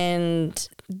 and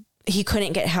he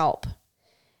couldn't get help.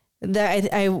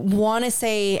 That I want to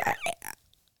say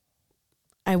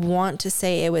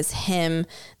it was him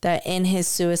that in his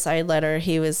suicide letter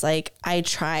he was like, I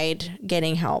tried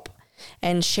getting help,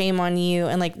 and shame on you.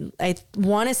 And like, I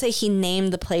want to say he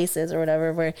named the places or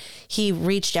whatever where he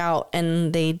reached out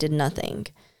and they did nothing.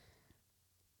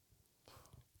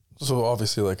 So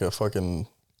obviously like a fucking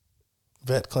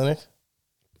vet clinic.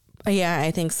 Yeah, I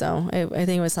think so. I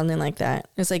think it was something like that.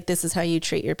 It's like, this is how you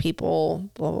treat your people,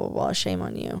 blah, blah, blah. Shame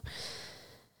on you.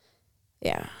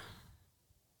 Yeah.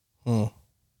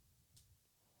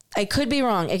 I could be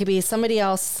wrong. It could be somebody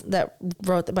else that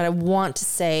wrote that, but I want to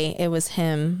say it was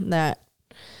him that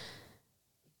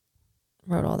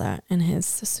wrote all that in his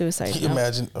suicide Can you note.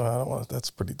 imagine? Oh, I don't want.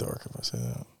 That's pretty dark if I say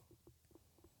that.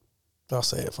 I'll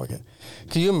say it. Fuck it.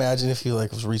 Can you imagine if he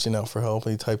like was reaching out for help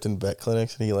and he typed in vet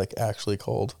clinics and he like actually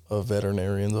called a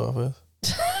veterinarian's office?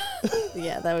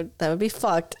 Yeah, that would be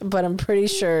fucked. But I'm pretty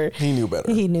sure He knew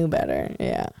better. he knew better.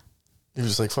 Yeah. He was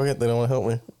just like, fuck it. They don't want to help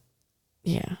me.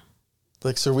 Yeah.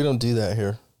 Like, sir, we don't do that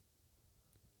here.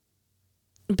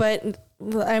 But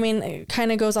I mean, it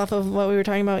kind of goes off of what we were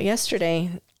talking about yesterday.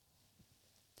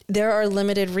 There are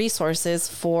limited resources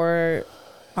for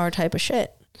our type of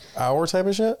shit. Our type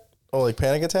of shit? Oh, like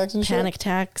panic attacks and shit? Panic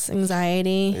attacks,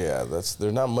 anxiety. Yeah, there's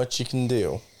not much you can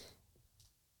do.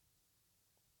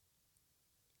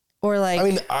 Or like, I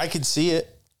mean, I could see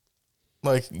it.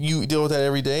 Like, you deal with that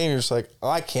every day and you're just like,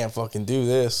 I can't fucking do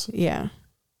this. yeah.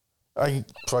 I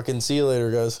fucking see you later,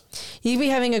 guys. You could be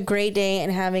having a great day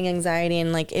and having anxiety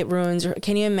and like it ruins your,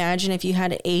 can you imagine if you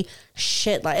had a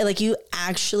shit life, like you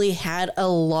actually had a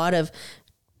lot of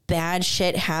bad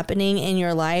shit happening in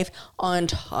your life on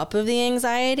top of the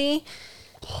anxiety?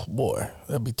 Oh, boy,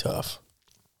 that'd be tough.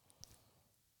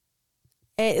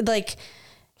 It, like,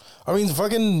 I mean,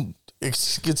 fucking,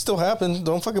 it could still happen.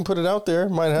 Don't fucking put it out there.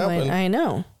 Might happen. I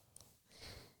know.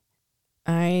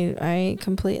 I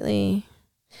completely,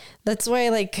 that's why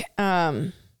like,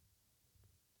 I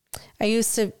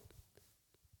used to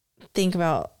think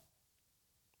about,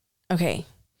 okay,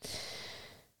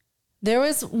 there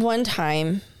was one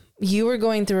time you were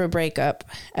going through a breakup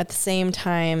at the same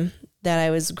time that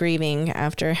I was grieving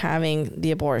after having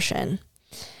the abortion.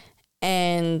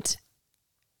 And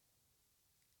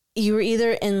you were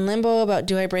either in limbo about,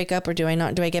 do I break up or do I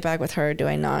not? Do I get back with her? Do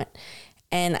I not?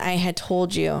 And I had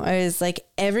told you, I was like,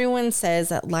 everyone says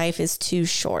that life is too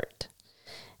short.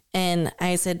 And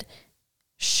I said,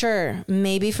 sure,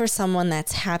 maybe for someone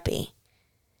that's happy.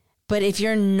 But if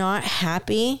you're not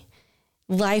happy,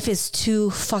 life is too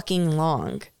fucking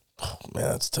long. Oh, man,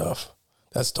 that's tough.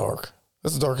 That's dark.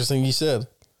 That's the darkest thing you said.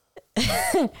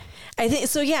 I think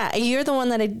so. Yeah, you're the one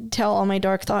that I tell all my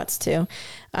dark thoughts to,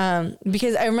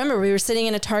 because I remember we were sitting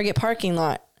in a Target parking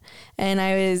lot, and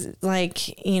I was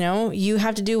like, you know, you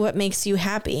have to do what makes you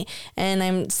happy. And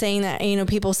I'm saying that, you know,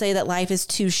 people say that life is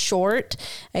too short.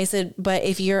 I said, but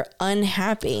if you're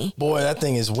unhappy, boy, that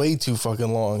thing is way too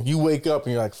fucking long. You wake up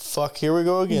and you're like, fuck, here we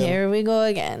go again. Here we go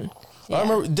again. Yeah. I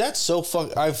remember that's so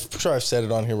I'm sure I've said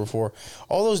it on here before.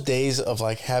 All those days of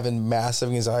like having massive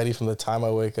anxiety from the time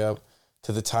I wake up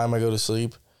to the time I go to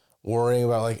sleep, worrying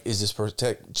about like, is this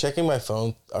person checking my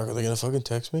phone? Are they gonna fucking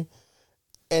text me?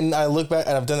 And I look back,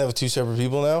 and I've done that with two separate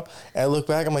people now. And I look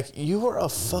back, I'm like, you are a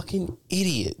fucking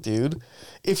idiot, dude.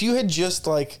 If you had just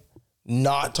like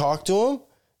not talked to him,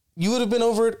 you would have been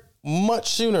over it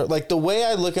much sooner. Like the way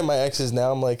I look at my exes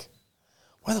now, I'm like,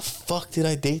 why the fuck did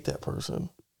I date that person?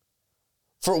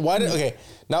 Not why did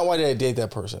I date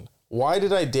that person? Why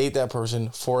did I date that person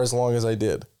for as long as I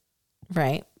did?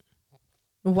 Right.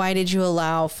 Why did you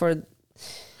allow for? And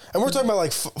we're talking about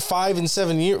like 5 and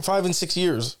 6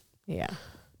 years. Yeah.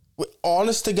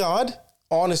 Honest to God,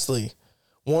 honestly,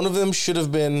 one of them should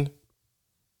have been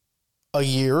a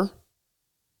year,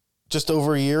 just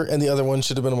over a year, and the other one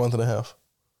should have been a month and a half.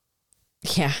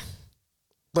 Yeah.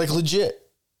 Like legit.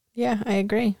 Yeah, I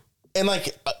agree. And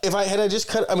like, if I just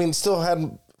cut, I mean, still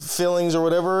had feelings or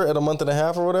whatever at a month and a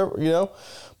half or whatever, you know,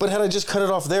 but had I just cut it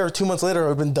off there, 2 months later,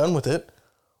 I'd been done with it.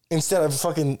 Instead of a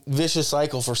fucking vicious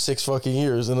cycle for 6 fucking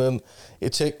years. And then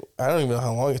I don't even know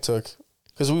how long it took,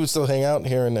 because we would still hang out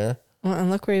here and there. Well,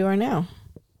 and look where you are now.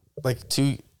 Like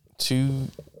two,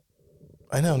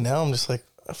 I know, now I'm just like,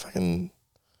 I fucking.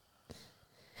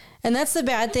 And that's the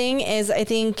bad thing is I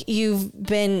think you've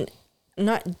been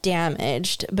not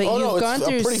damaged, but you've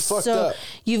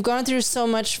gone through so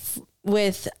much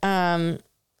with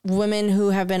women who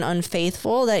have been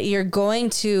unfaithful that you're going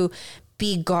to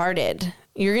be guarded.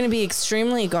 You're going to be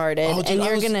extremely guarded, and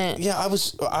you're going to. Yeah, I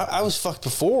was fucked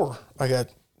before I got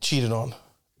cheated on,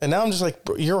 and now I'm just like,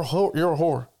 bro, you're a whore. You're a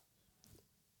whore.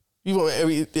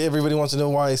 Everybody wants to know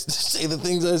why I say the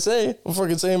things I say. I'm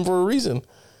fucking saying for a reason.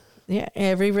 Yeah,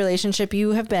 every relationship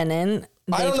you have been in,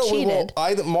 I don't know.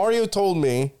 cheated. Mario told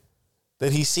me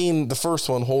that he's seen the first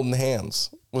one holding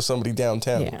hands, with somebody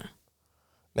downtown. Yeah.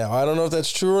 Now, I don't know if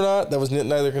that's true or not. That was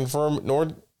neither confirmed nor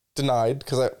denied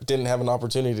because I didn't have an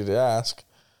opportunity to ask.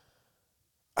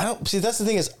 That's the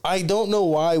thing is, I don't know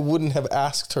why I wouldn't have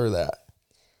asked her that.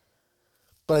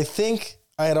 But I think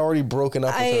I had already broken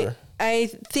up with her.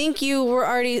 I think you were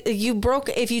already,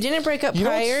 if you didn't break up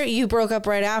prior, you broke up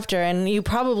right after, and you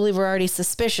probably were already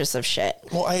suspicious of shit.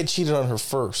 Well, I had cheated on her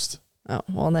first. Oh,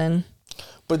 well then.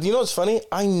 But you know what's funny?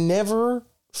 I never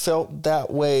felt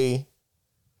that way.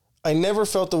 I never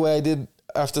felt the way I did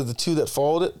after the 2 that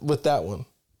followed it with that one.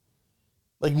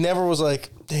 Like, never was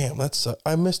like, damn,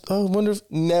 I missed, I wonder if,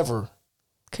 never.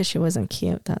 Because she wasn't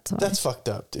cute, that's why. That's fucked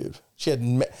up, dude. She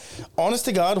had, honest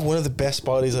to God, one of the best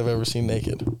bodies I've ever seen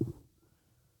naked.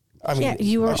 I mean, yeah,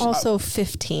 you were also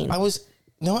 15. I was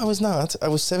not. I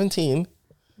was 17.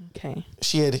 Okay.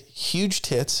 She had huge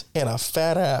tits and a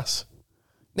fat ass.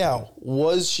 Now,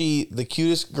 was she the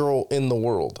cutest girl in the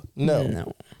world? No.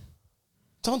 No.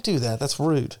 Don't do that. That's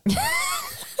rude.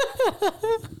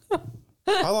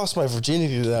 I lost my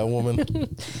virginity to that woman.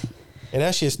 And now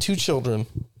she has 2 children.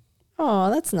 Oh,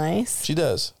 that's nice. She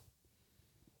does.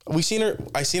 I seen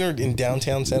her in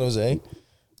downtown San Jose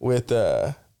with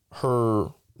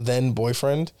her then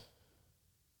boyfriend.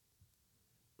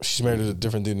 She's married to a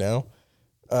different dude now.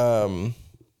 I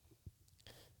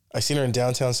seen her in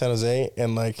downtown San Jose,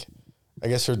 and like, I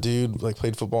guess her dude like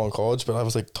played football in college, but I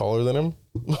was like taller than him.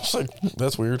 I was like,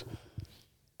 that's weird.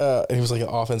 And he was like an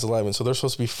offensive lineman, so they're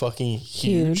supposed to be fucking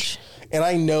huge. And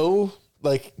I know,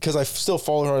 like, because I still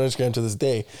follow her on Instagram to this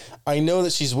day, I know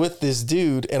that she's with this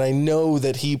dude, and I know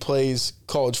that he plays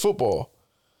college football.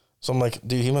 So I'm like,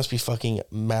 dude, he must be fucking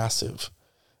massive.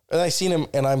 And I seen him,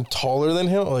 and I'm taller than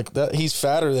him. Like that, he's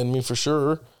fatter than me for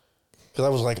sure. Because I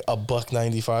was like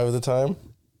 $195 at the time.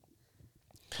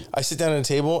 I sit down at a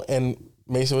table, and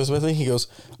Mason was with me. He goes,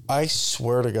 I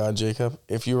swear to God, Jacob,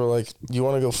 if you were like, you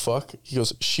want to go fuck? He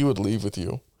goes, she would leave with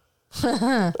you.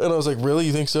 And I was like, really?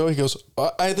 You think so? He goes,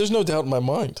 there's no doubt in my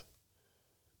mind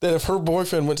that if her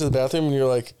boyfriend went to the bathroom and you're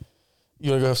like,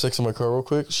 you want to go have sex in my car real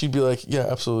quick? She'd be like, yeah,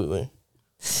 absolutely.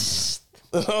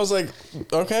 And I was like,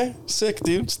 okay, sick,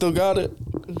 dude. Still got it.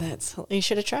 You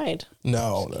should have tried.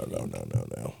 No.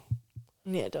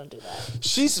 Yeah, don't do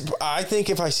that. I think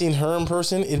if I seen her in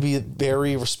person, it'd be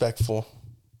very respectful.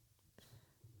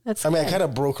 That's I mean, I kind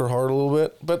of broke her heart a little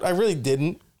bit, but I really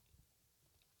didn't.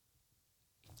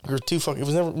 We're too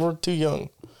young.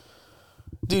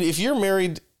 Dude, if you're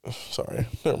married, sorry,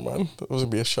 never mind. That was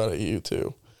gonna be a shot at you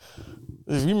too.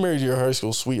 If you married your high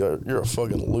school sweetheart, you're a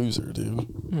fucking loser,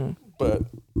 dude. But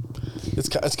it's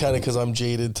kind of because I'm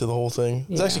jaded to the whole thing.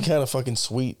 It's actually kind of fucking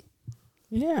sweet.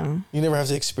 Yeah. You never have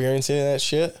to experience any of that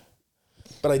shit.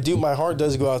 But I do, my heart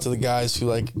does go out to the guys who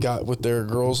like got with their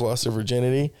girls, lost their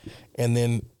virginity, and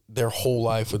then their whole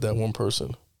life with that one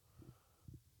person.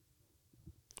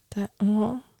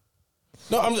 No,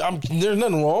 there's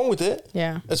nothing wrong with it.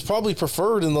 Yeah. It's probably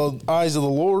preferred in the eyes of the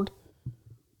Lord.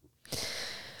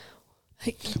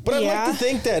 But I'd like to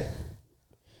think that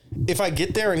if I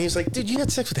get there and he's like, dude, you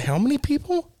had sex with how many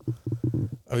people?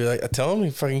 I'll be like, I tell him, he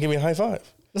fucking give me a high five.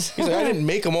 He's like, I didn't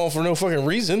make them all for no fucking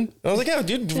reason. And I was like, yeah,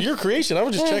 dude, your creation. I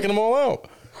was just checking them all out.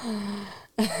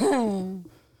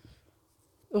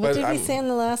 What did he say in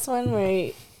the last one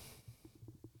where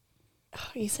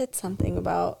you said something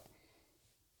about,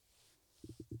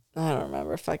 I don't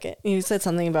remember, fuck it. You said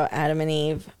something about Adam and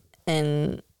Eve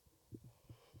and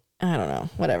I don't know,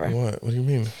 whatever. What do you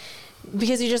mean?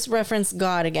 Because you just referenced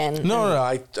God again. No,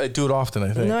 I do it often,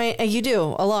 I think. No, you do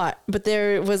a lot. But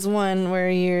there was one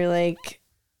where you're like,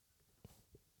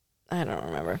 I don't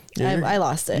remember. Yeah, I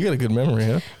lost it. You got a good memory,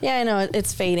 huh? Yeah, I know.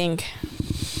 It's fading.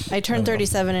 I turned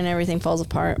 37 and everything falls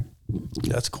apart.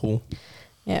 That's cool.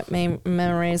 Yeah, my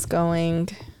memory's going.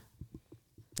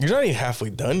 You're not even halfway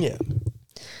done yet.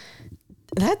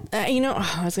 That, I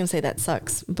was going to say that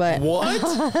sucks, but. What?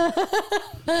 What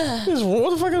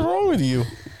the fuck is wrong with you?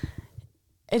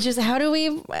 It's just, how do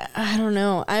we, I don't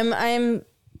know. I'm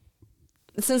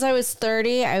since I was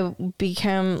 30, I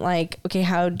become like, okay,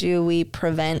 how do we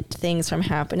prevent things from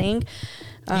happening?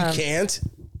 You can't?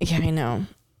 Yeah, I know.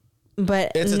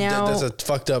 But that's a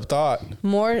fucked up thought.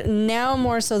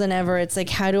 More so than ever, it's like,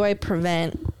 how do I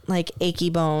prevent like achy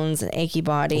bones and achy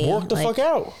body? Work the fuck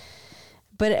out.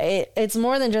 But it's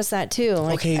more than just that too.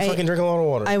 Like, okay, fucking drink a lot of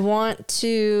water. I want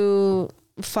to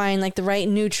find like the right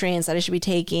nutrients that I should be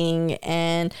taking,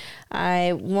 and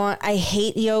I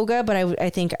hate yoga, but I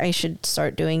think I should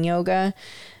start doing yoga.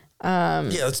 Yeah,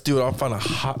 let's do it. I'll find a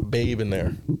hot babe in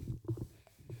there.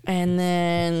 And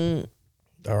then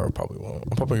Or I probably won't.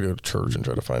 I'm probably going to go to church and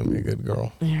try to find me a good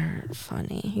girl. You're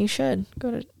funny. You should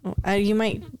go to. You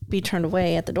might be turned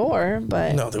away at the door,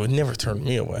 but No, they would never turn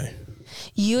me away.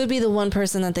 you would be the one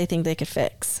person that they think they could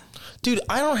fix. Dude,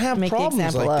 I don't have Make the problems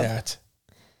example like of. that.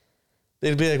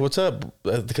 They'd be like, "What's up?"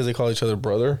 Because they call each other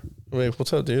brother. I'd be like,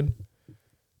 "What's up, dude?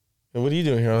 And what are you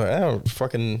doing here?" I'm like, I don't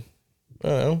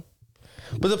know.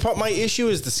 But my issue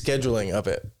is the scheduling of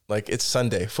it. Like, it's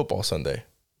Sunday, football Sunday.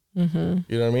 Mm-hmm.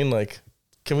 You know what I mean? Like,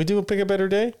 can we pick a better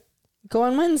day? Go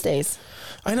on Wednesdays.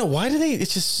 I know. Why do they?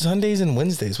 It's just Sundays and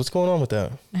Wednesdays. What's going on with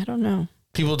that? I don't know.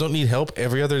 People don't need help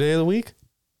every other day of the week,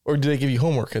 or do they give you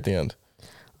homework at the end?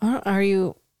 I'm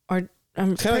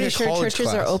pretty like a sure college churches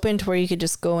are class. open to where you could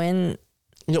just go in.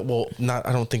 Yeah, well, not.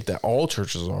 I don't think that all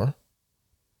churches are.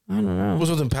 I don't know. Was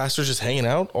with them pastors just hanging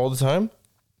out all the time?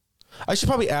 I should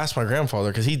probably ask my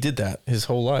grandfather because he did that his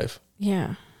whole life.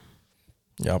 Yeah.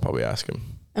 Yeah, I'll probably ask him.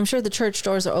 I'm sure the church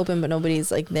doors are open, but nobody's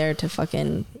like there to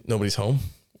fucking. Nobody's home.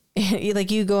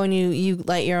 Like you go and you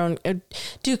light your own.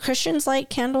 Do Christians light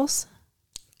candles?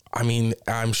 I mean,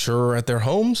 I'm sure at their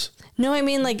homes. No, I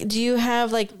mean, like, do you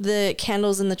have like the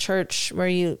candles in the church where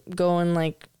you go and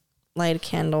like light a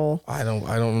candle? I don't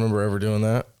remember ever doing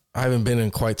that. I haven't been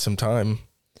in quite some time.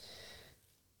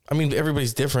 I mean,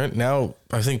 everybody's different now.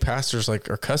 I think pastors like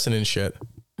are cussing and shit.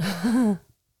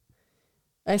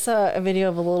 I saw a video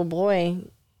of a little boy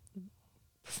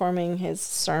performing his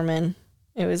sermon.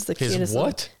 It was the His cutest.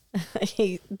 what?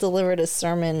 He delivered a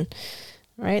sermon,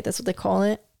 right? That's what they call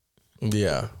it.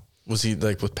 Yeah. Was he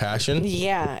like with passion?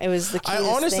 Yeah, it was the I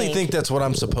cutest honestly thing. think that's what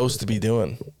I'm supposed to be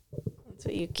doing. That's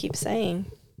what you keep saying.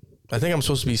 I think I'm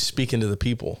supposed to be speaking to the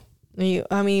people. You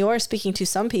are speaking to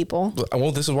some people.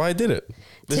 Well, this is why I did it.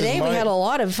 Today we had a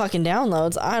lot of fucking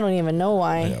downloads. I don't even know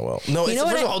why. Yeah, well, no. You know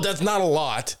First of all, that's not a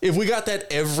lot. If we got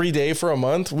that every day for a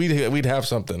month, we'd have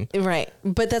something. Right.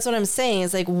 But that's what I'm saying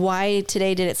is like, why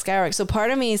today did it skyrocket? So part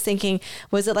of me is thinking,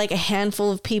 was it like a handful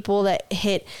of people that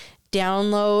hit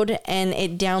download and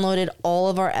it downloaded all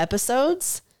of our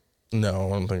episodes? No,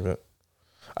 I don't think that.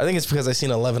 I think it's because I seen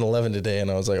 11:11 today and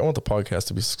I was like, I want the podcast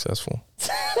to be successful.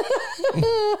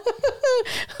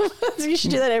 You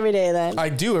should do that every day then. I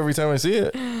do every time I see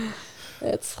it.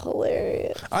 That's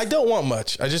hilarious. I don't want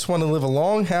much. I just want to live a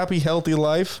long, happy, healthy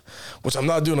life, which I'm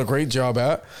not doing a great job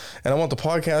at. And I want the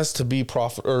podcast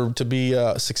to be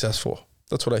successful.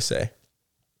 That's what I say.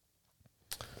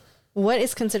 What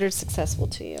is considered successful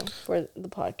to you for the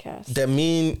podcast?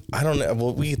 I don't know.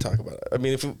 Well, we could talk about it. I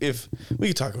mean, if we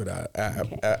could talk about it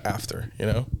after, you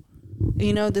know?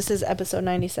 You know, this is episode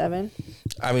 97.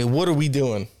 I mean, what are we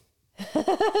doing? We're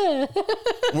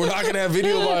not going to have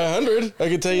video by 100. I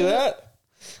can tell you that.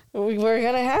 We're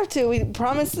going to have to. We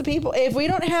promised the people. If we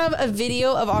don't have a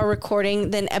video of our recording,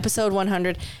 then episode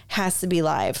 100 has to be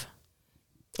live.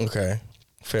 Okay.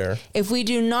 Fair. If we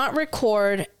do not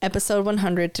record episode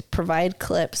 100 to provide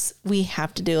clips, we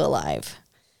have to do a live.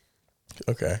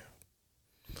 Okay.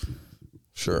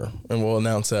 Sure. And we'll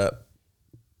announce that.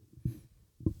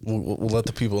 We'll let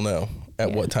the people know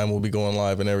at what time we'll be going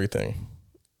live and everything.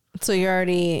 So you're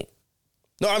already...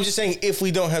 No, I'm just saying if we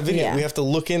don't have video, we have to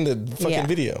look into fucking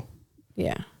video.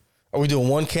 Yeah. Are we doing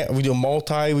one cam? Are we doing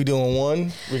multi? Are we doing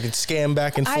one? We can scan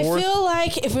back and forth. I feel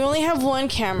like if we only have one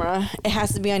camera, it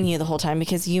has to be on you the whole time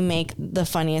because you make the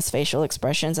funniest facial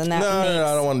expressions, and that No, makes...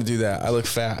 I don't want to do that. I look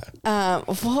fat. Well,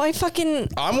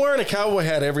 I'm wearing a cowboy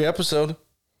hat every episode.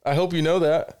 I hope you know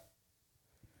that.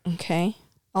 Okay.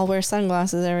 I'll wear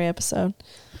sunglasses every episode.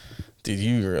 Dude,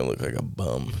 you're gonna look like a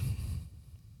bum.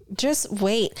 Just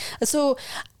wait. So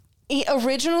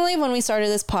originally when we started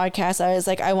this podcast, I was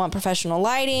like, I want professional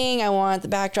lighting. I want the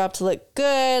backdrop to look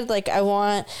good. Like I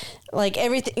want like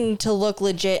everything to look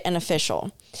legit and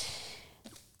official.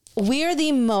 We are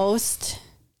the most,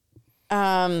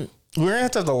 We're gonna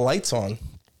have to have the lights on.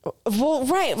 well,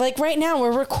 right. Like right now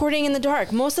we're recording in the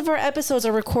dark. Most of our episodes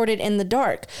are recorded in the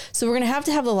dark. So we're going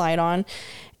to have the light on.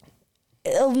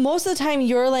 Most of the time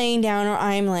you're laying down or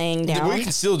I'm laying down. We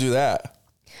can still do that.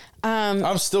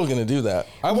 I'm still gonna do that.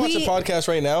 I watch a podcast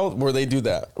right now where they do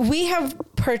that. We have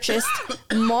purchased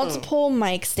multiple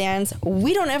mic stands.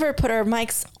 We don't ever put our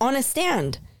mics on a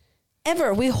stand.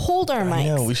 Ever. We hold our mics.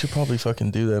 Yeah, we should probably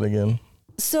fucking do that again.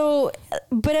 So,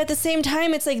 but at the same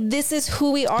time, it's like, this is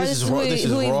who we are. This is who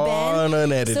we've raw been. and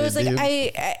unedited, so it's like, dude.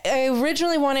 I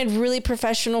originally wanted really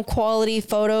professional quality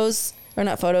photos, or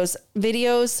not photos,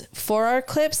 videos for our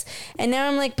clips. And now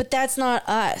I'm like, but that's not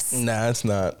us. Nah, it's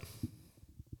not.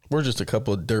 We're just a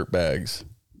couple of dirt bags.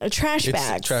 Trash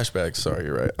bags. Trash bags. Sorry,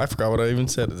 you're right. I forgot what I even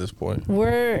said at this point.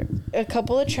 We're a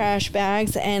couple of trash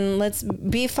bags, and let's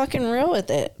be fucking real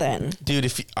with it then.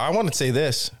 Dude, I want to say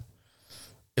this.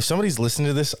 if somebody's listening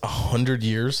to this 100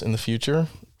 years in the future,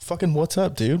 fucking what's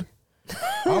up, dude?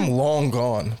 I'm long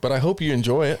gone, but I hope you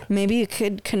enjoy it. Maybe you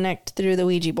could connect through the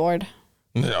Ouija board.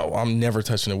 No, I'm never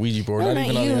touching a Ouija board. No, not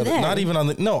even on the other. Not even on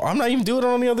the. No, I'm not even doing it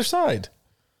on the other side.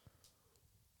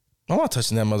 I'm not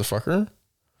touching that motherfucker.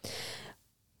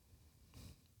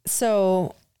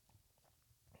 So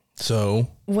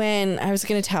when I was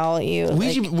gonna tell you,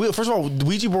 first of all,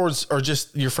 Ouija boards are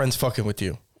just your friends fucking with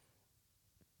you.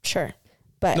 Sure,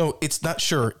 but no, it's not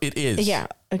sure. It is. Yeah,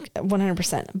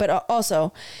 100%. But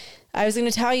also, I was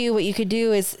gonna tell you what you could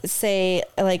do is say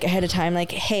like ahead of time,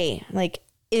 like, hey, like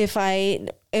if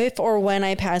or when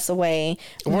I pass away,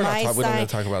 we don't have to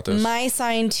talk about this. My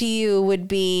sign to you would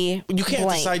be you can't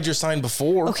blank. Decide your sign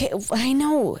before. Okay, I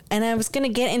know. And I was going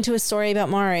to get into a story about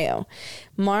Mario.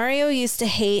 Mario used to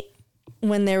hate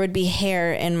when there would be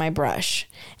hair in my brush.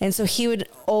 And so he would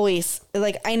always,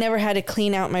 like, I never had to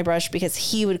clean out my brush because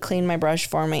he would clean my brush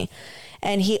for me.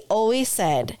 And he always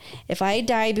said, if I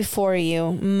die before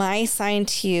you, my sign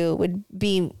to you would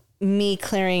be me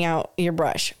clearing out your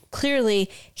brush. Clearly,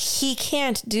 he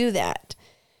can't do that.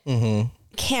 Mm-hmm.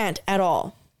 Can't at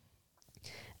all.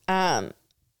 But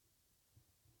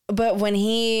when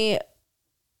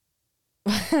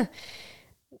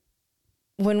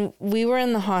when we were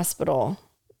in the hospital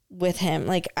with him,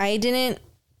 like I don't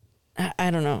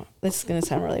know. This is gonna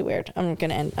sound really weird. I'm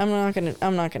not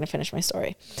gonna finish my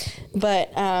story.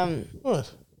 But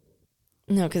what?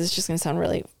 No, because it's gonna sound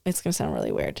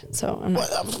really weird. So I'm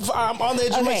on the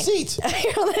edge of my seat.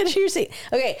 You're on the edge of your seat.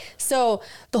 Okay, so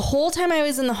the whole time I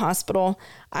was in the hospital,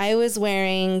 I was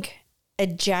wearing a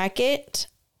jacket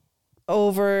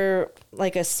over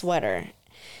like a sweater,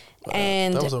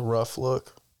 and that was a rough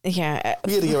look. Yeah,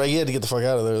 you had to get the fuck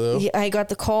out of there though. I got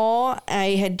the call.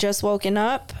 I had just woken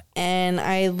up and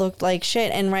I looked like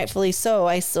shit, and rightfully so.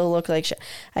 I still look like shit.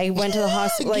 I went to the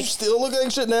hospital. You still look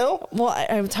like shit now? Well,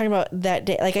 I'm talking about that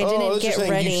day. Like I didn't get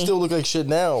ready. You still look like shit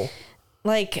now.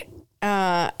 Like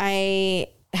I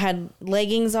had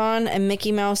leggings on, a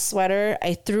Mickey Mouse sweater.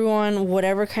 I threw on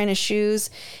whatever kind of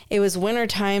shoes. It was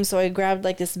wintertime, so I grabbed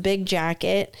like this big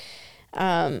jacket.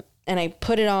 And I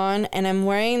put it on, and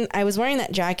I was wearing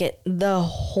that jacket the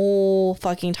whole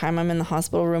fucking time I'm in the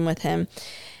hospital room with him.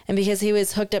 And because he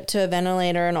was hooked up to a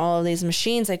ventilator and all of these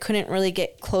machines, I couldn't really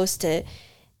get close to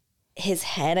his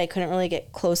head. I couldn't really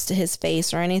get close to his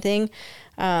face or anything.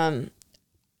 I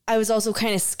was also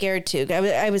kind of scared too.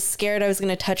 I was scared I was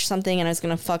going to touch something and I was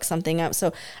going to fuck something up.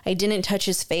 So I didn't touch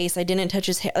his face. I didn't touch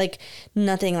his hair, like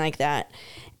nothing like that.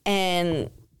 And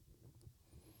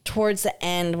towards the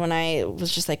end, when I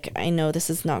was just like, I know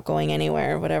this is not going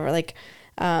anywhere or whatever, like,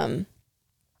 I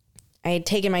had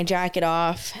taken my jacket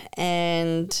off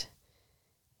and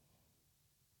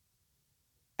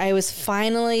I was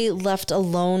finally left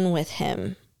alone with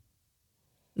him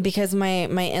because my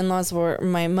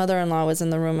mother-in-law was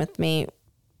in the room with me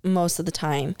most of the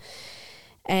time.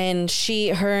 And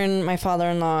her and my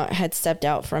father-in-law had stepped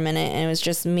out for a minute, and it was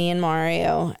just me and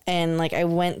Mario. And like, I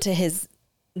went to his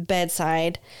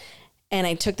bedside and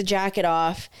I took the jacket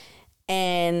off,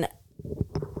 and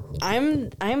I'm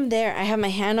there. I have my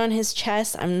hand on his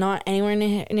chest. I'm not anywhere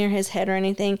near his head or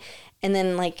anything. And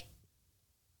then like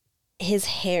his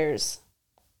hairs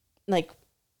like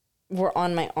were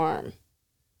on my arm.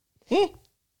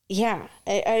 Yeah,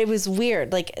 it was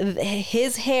weird. Like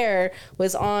his hair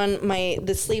was on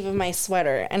the sleeve of my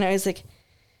sweater, and I was like,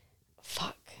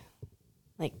 fuck.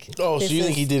 Like, oh, so you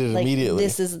think he did it like, immediately?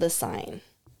 This is the sign.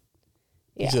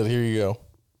 Yeah. He said, here you go.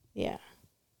 Yeah.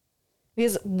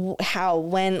 Because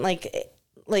when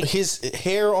his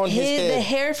hair on his head. The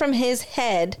hair from his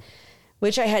head,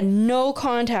 which I had no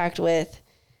contact with,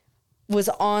 was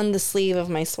on the sleeve of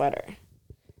my sweater.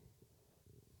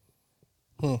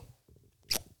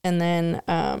 And then,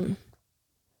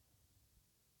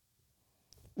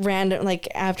 random, like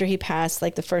after he passed,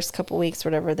 like the first couple weeks,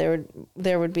 whatever,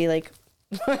 there would be like,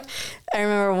 I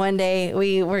remember one day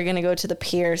we were going to go to the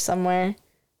pier somewhere.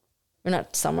 Or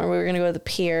not somewhere. We were going to go to the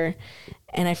pier.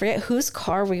 And I forget whose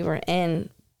car we were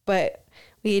in. But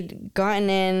we had gotten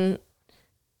in,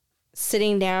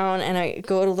 sitting down. And I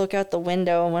go to look out the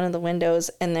window, one of the windows.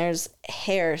 And there's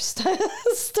hair stuck in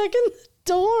the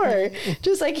door.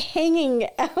 Just like hanging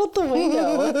out the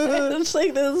window. It's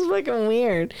like, this is fucking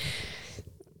weird.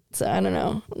 So I don't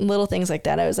know. Little things like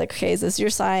that. I was like, okay, is this your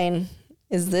sign?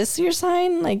 Is this your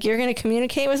sign? Like, you're going to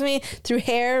communicate with me through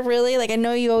hair, really? Like, I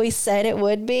know you always said it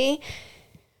would be.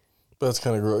 That's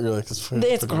kind of gross. You're like,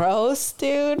 it's gross,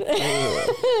 dude.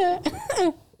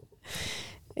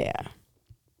 Yeah.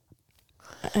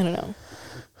 I don't know.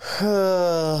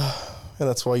 And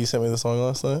that's why you sent me the song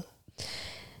last night?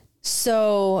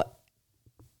 So.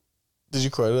 Did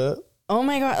you cry to that? Oh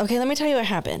my God. Okay, let me tell you what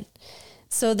happened.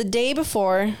 So the day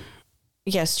before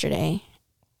yesterday,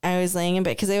 I was laying in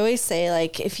bed because I always say,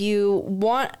 like, if you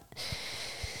want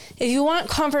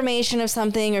confirmation of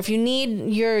something, or if you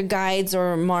need your guides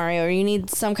or Mario, or you need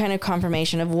some kind of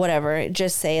confirmation of whatever,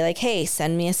 just say like, hey,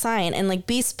 send me a sign, and like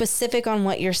be specific on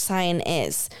what your sign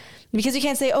is, because you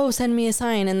can't say, oh, send me a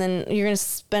sign, and then you're going to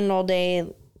spend all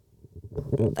day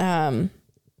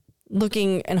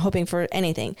looking and hoping for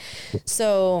anything.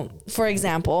 So, for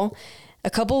example, a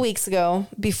couple weeks ago,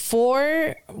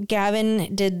 before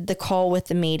Gavin did the call with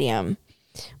the medium,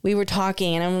 we were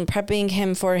talking, and I'm prepping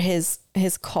him for his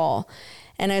call.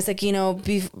 And I was like,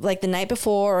 like the night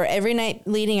before or every night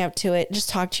leading up to it, just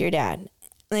talk to your dad.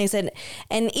 And I said,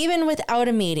 and even without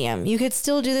a medium, you could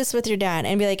still do this with your dad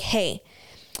and be like, hey,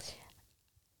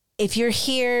 if you're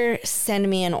here, send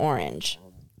me an orange.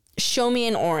 Show me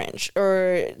an orange,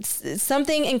 or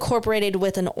something incorporated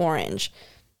with an orange.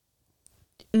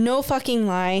 No fucking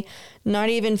lie. Not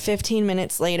even 15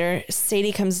 minutes later,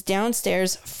 Sadie comes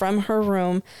downstairs from her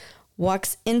room,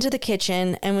 walks into the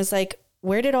kitchen, and was like,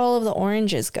 where did all of the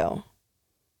oranges go?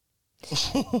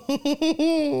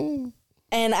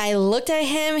 And I looked at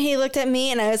him, he looked at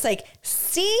me, and I was like,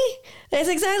 see? That's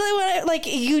exactly what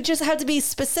you just have to be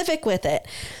specific with it.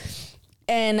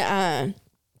 And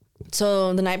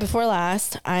so the night before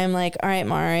last, I'm like, all right,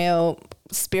 Mario,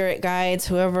 spirit guides,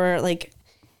 whoever, like,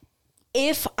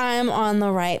 if I'm on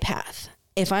the right path,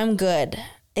 if I'm good,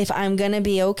 if I'm going to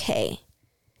be okay,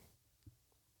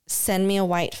 send me a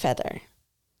white feather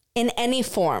in any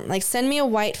form. Like, send me a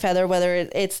white feather, whether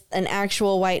it's an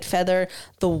actual white feather,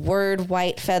 the word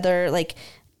white feather, like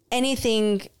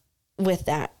anything with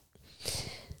that.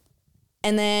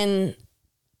 And then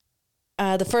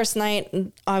the first night,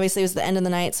 obviously, was the end of the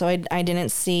night, so I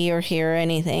didn't see or hear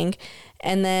anything.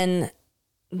 And then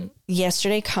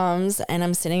yesterday comes, and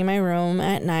I'm sitting in my room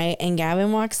at night, and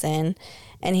Gavin walks in,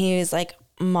 and he was like,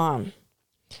 Mom,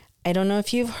 I don't know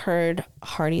if you've heard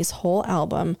Hardy's whole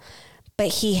album, but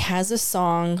he has a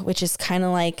song which is kind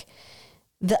of like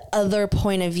the other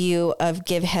point of view of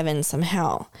Give Heaven Some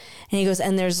Hell. And he goes,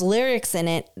 and there's lyrics in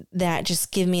it that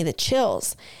just give me the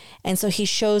chills. And so he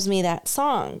shows me that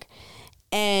song.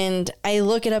 And I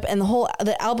look it up, and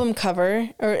the album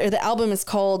cover, or the album is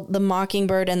called The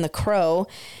Mockingbird and the Crow.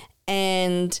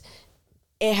 And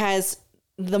it has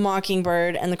the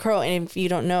mockingbird and the crow. And if you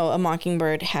don't know, a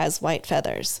mockingbird has white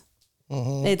feathers.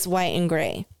 Mm-hmm. It's white and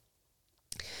gray.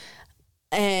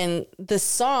 And the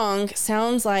song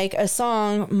sounds like a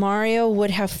song Mario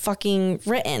would have fucking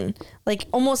written. Like,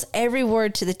 almost every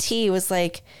word to the T was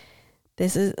like,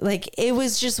 this is like, it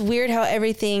was just weird how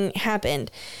everything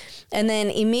happened. And then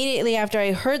immediately after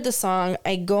I heard the song,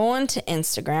 I go onto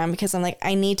Instagram because I'm like, I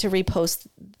have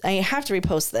to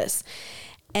repost this.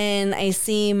 And I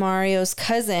see Mario's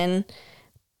cousin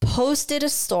posted a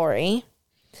story,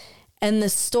 and the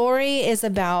story is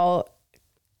about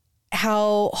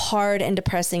how hard and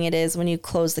depressing it is when you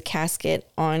close the casket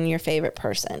on your favorite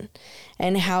person,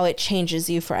 and how it changes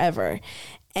you forever.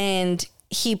 And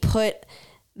he put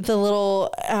the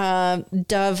little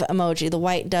dove emoji, the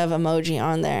white dove emoji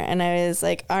on there. And I was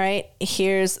like, all right,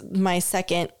 here's my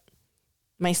second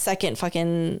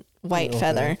fucking white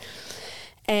feather.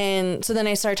 And so then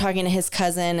I started talking to his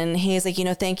cousin, and he's like,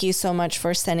 thank you so much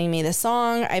for sending me the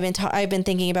song. I've been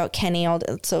thinking about Kenny all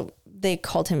day. So they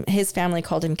called him, his family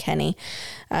called him Kenny.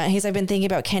 I've been thinking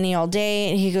about Kenny all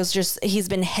day. And he goes, he's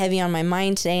been heavy on my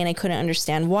mind today, and I couldn't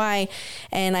understand why.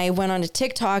 And I went on to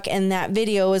TikTok, and that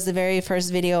video was the very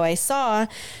first video I saw.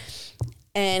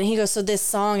 And he goes, so this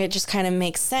song, it just kind of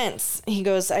makes sense. He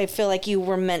goes, I feel like you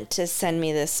were meant to send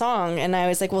me this song. And I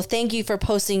was like, well, thank you for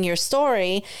posting your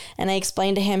story. And I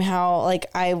explained to him how, like,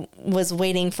 I was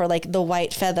waiting for, like, the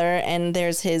white feather, and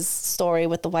there's his story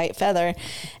with the white feather.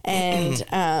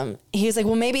 And he was like,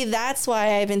 well, maybe that's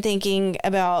why I've been thinking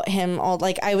about him all,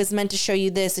 like, I was meant to show you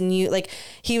this, and you, like,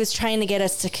 he was trying to get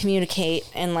us to communicate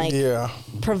and, like,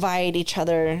 provide each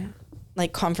other,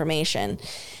 like, confirmation.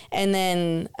 And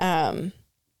then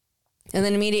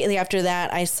immediately after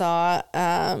that, I saw,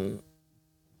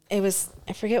 it was,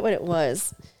 I forget what it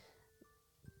was,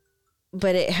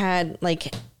 but it had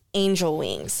like angel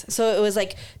wings. So it was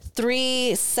like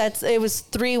 3 sets. It was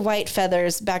 3 white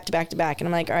feathers back to back to back. And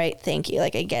I'm like, all right, thank you.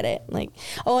 Like, I get it. Like,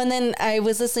 oh, and then I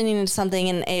was listening to something,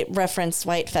 and it referenced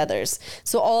white feathers.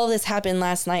 So all of this happened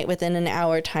last night within an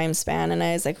hour time span. And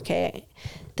I was like, okay,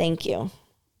 thank you.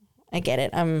 I get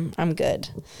it. I'm good.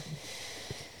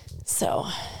 So.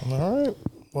 All right.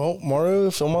 Well, Mario,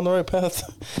 if I'm on the right path,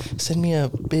 send me a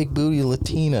big booty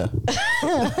Latina.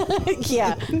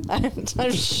 Yeah,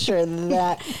 I'm sure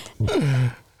that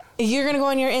you're gonna go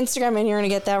on your Instagram and you're gonna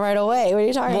get that right away. What are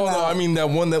you talking about? No, I mean that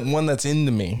one that's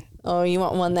into me. Oh, you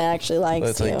want one that actually likes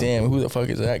That's you. like, damn, who the fuck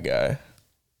is that guy?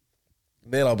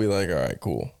 Then I'll be like, all right,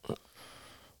 cool.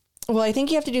 Well, I think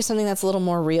you have to do something that's a little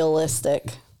more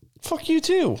realistic. Fuck you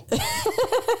too.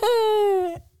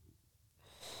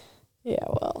 Yeah,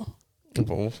 well.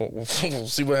 We'll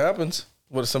see what happens.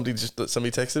 What if somebody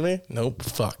texted me? Nope.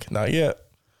 Fuck. Not yet.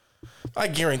 I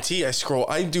guarantee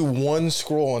I do one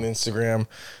scroll on Instagram.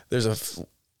 There's a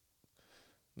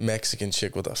Mexican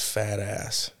chick with a fat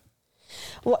ass.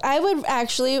 Well, I would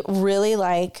actually really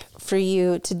like for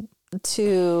you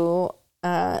to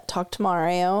talk to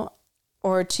Mario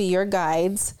or to your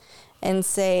guides and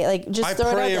say, like, just I throw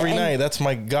it out pray there every night. That's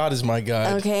my God is my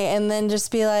guide. Okay, and then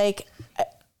just be like,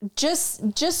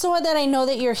 just so that I know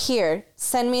that you're here,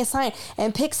 send me a sign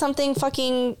and pick something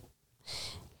fucking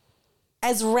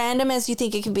as random as you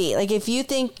think it could be. Like if you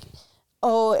think,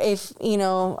 if you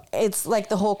know, it's like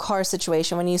the whole car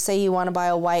situation. When you say you want to buy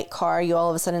a white car, you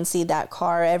all of a sudden see that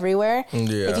car everywhere.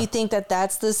 Yeah. If you think that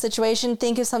that's the situation,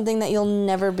 think of something that you'll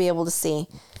never be able to see.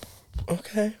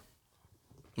 Okay.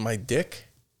 My dick.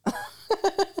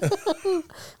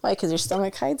 Why? Because your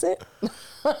stomach hides it?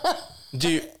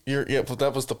 Dude, but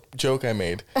that was the joke I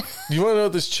made. Do you want to know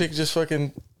what this chick just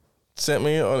fucking sent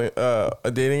me on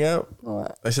a dating app?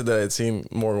 What? I said that I'd seen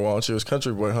Morgan Wallen. She was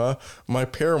Country Boy, huh? My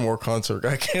Paramore concert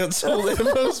got canceled and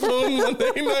postponed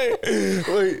Monday night.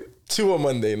 Wait, to a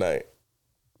Monday night.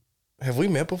 Have we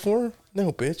met before?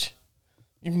 No, bitch.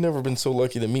 You've never been so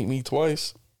lucky to meet me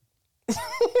twice.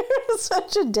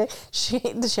 Such a dick.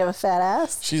 Does she have a fat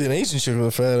ass? She's an Asian chick with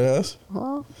a fat ass.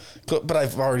 Well, but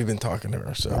I've already been talking to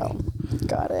her, so. Oh,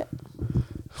 got it.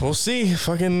 We'll see.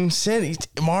 Fucking send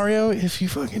Mario, if you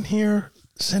fucking hear,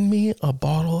 send me a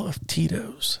bottle of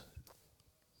Tito's.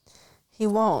 He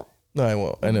won't. No, I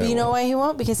won't. I know. You know why he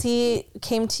won't? Because he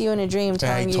came to you in a dream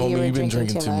telling you you were you've been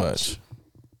drinking too much.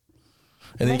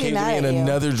 And then he came to me in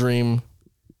another dream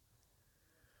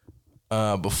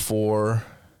before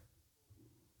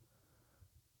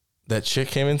that chick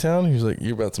came in town. He was like,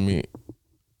 "You're about to meet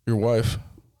your wife."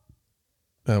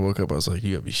 And I woke up. I was like,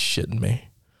 "You gotta be shitting me."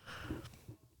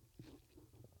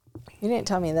 You didn't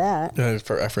tell me that. I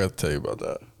forgot to tell you about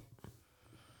that.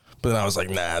 But then I was like,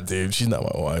 "Nah, dude, she's not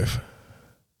my wife."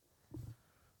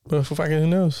 But fucking who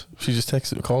knows? She just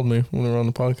called me when we were on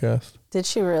the podcast. Did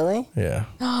she really? Yeah.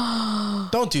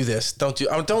 Don't do this. Don't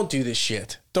do this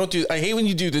shit. I hate when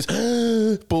you do this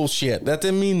bullshit. That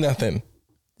didn't mean nothing.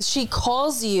 She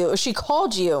calls you. She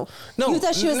called you. No, you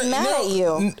thought she was mad at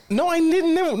you. No, I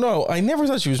didn't. No, I never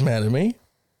thought she was mad at me.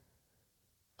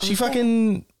 She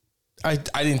fucking. I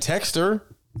didn't text her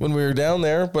when we were down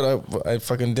there, but I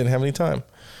fucking didn't have any time.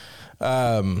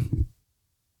 I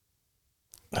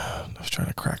was trying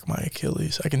to crack my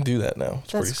Achilles. I can do that now.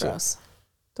 It's That's gross. sick.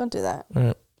 Don't do that. All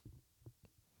right.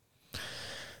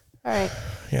 All right.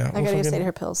 Yeah. I gotta go say to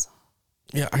her pills.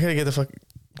 Yeah, I gotta get the fuck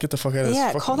out of this.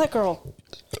 Yeah, call that girl.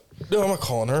 No, I'm not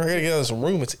calling her. I gotta get out of this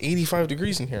room. It's 85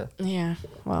 degrees in here. Yeah.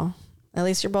 Well, at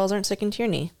least your balls aren't sticking to your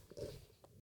knee.